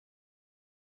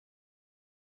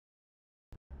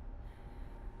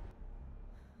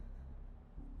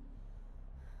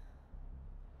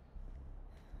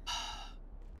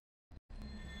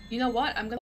 You know what? I'm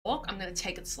gonna walk. I'm gonna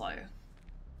take it slow.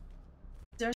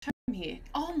 Is there a term here?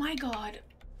 Oh my god.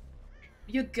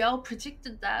 Your girl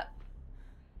predicted that.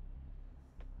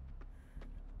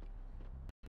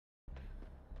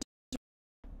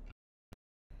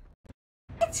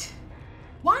 What?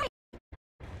 Why?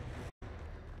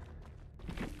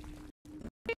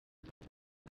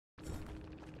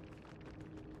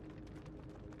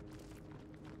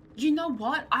 You know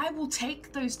what? I will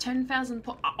take those 10,000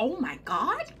 Oh my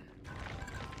god?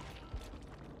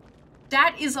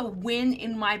 That is a win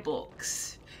in my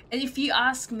books. And if you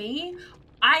ask me,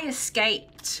 I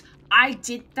escaped. I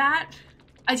did that.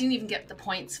 I didn't even get the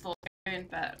points for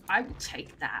it, but I will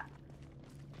take that.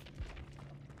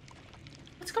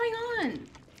 What's going on?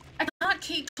 I can't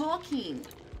keep talking.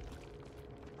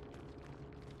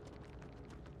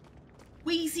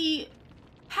 Wheezy,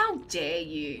 how dare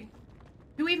you?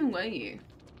 Who even were you?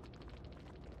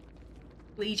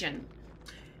 Legion.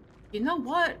 You know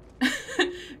what?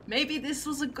 Maybe this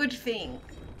was a good thing.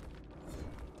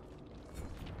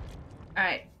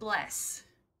 Alright, bless.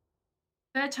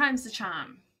 Third time's the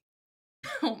charm.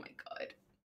 Oh my god.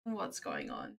 What's going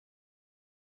on?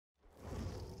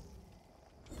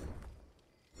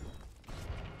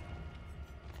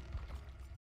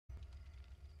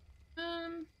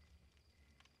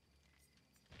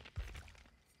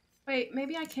 Wait,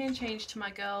 maybe I can change to my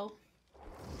girl.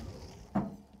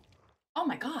 Oh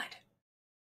my god.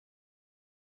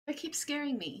 They keep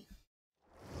scaring me.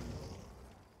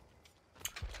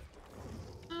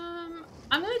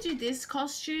 I'm gonna do this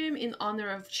costume in honor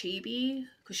of Chibi,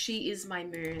 because she is my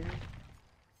moon.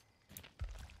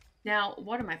 Now,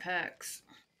 what are my perks?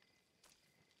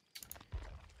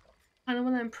 I kind of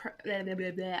want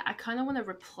to. I kind of want to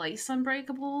replace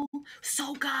Unbreakable.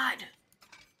 So good.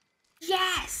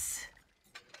 Yes.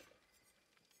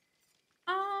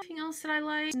 Anything else that I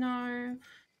like? No.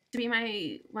 To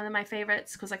be one of my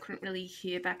favorites because I couldn't really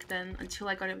hear back then until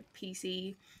I got a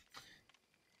PC.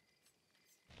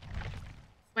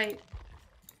 Wait.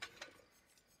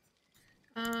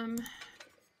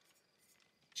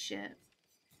 Shit.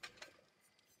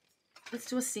 Let's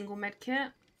do a single med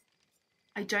kit.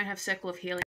 I don't have Circle of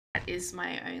Healing. That is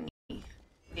my only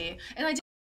fear. And I did,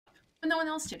 but no one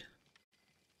else did.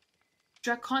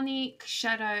 Draconic,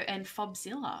 Shadow, and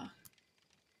Fobzilla.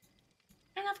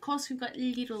 And of course we've got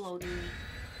little old me.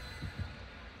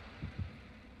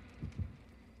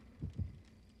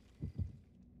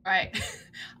 Right.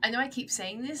 I know I keep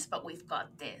saying this, but we've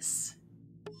got this.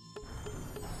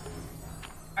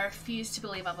 I refuse to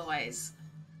believe otherwise.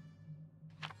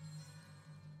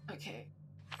 Okay.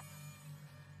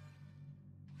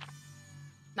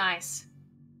 Nice.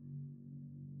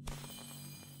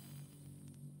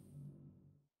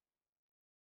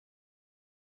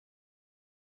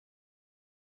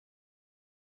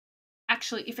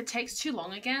 Actually, if it takes too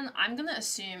long again, I'm gonna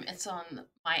assume it's on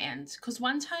my end. Because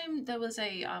one time there was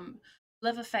a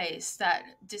Leatherface that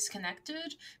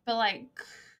disconnected, but like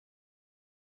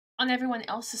on everyone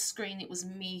else's screen, it was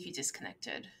me who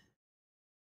disconnected.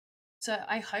 So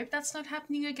I hope that's not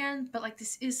happening again, but like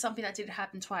this is something that did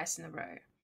happen twice in a row.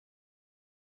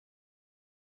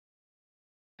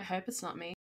 I hope it's not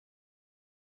me.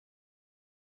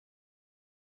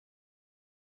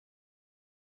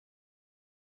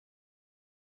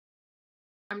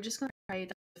 I'm just gonna pray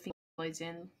that the thing loads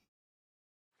in.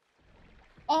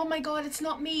 Oh my god, it's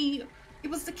not me! It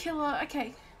was the killer.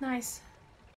 Okay, nice.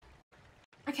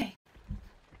 Okay.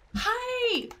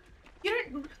 Hi!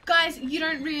 Guys, you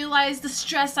don't realize the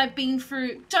stress I've been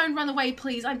through. Don't run away,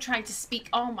 please. I'm trying to speak.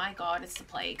 Oh my god, it's the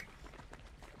plague.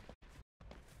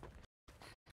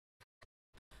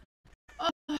 Oh,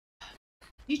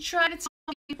 you try to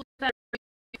tell people that.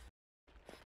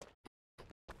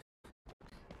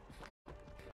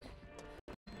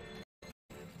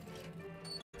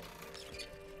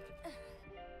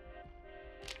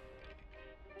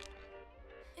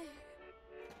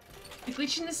 The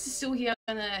glitchiness is still here.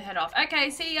 I'm gonna head off.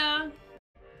 Okay, see ya.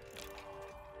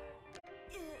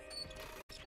 Who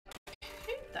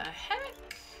the heck?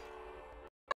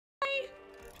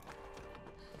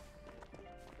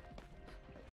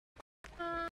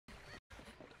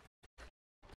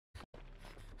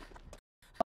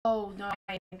 Oh no,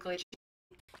 I'm glitchy.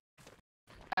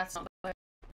 That's not the way.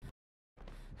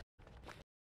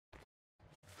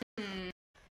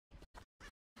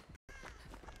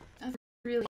 That's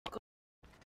really good.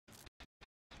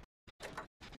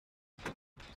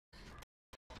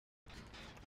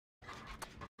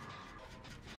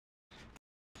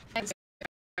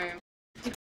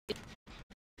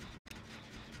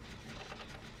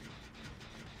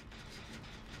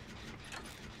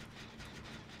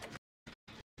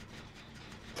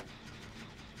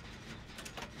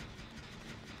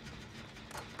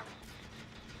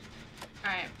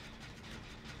 Alright.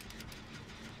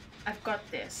 I've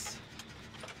got this.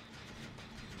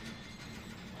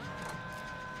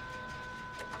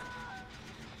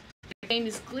 The game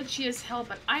is glitchy as hell,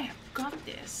 but I have got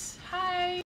this.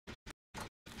 Hi!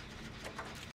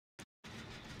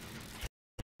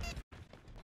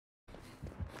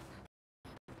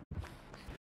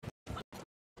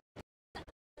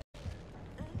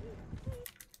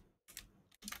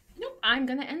 Nope, I'm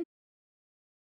gonna end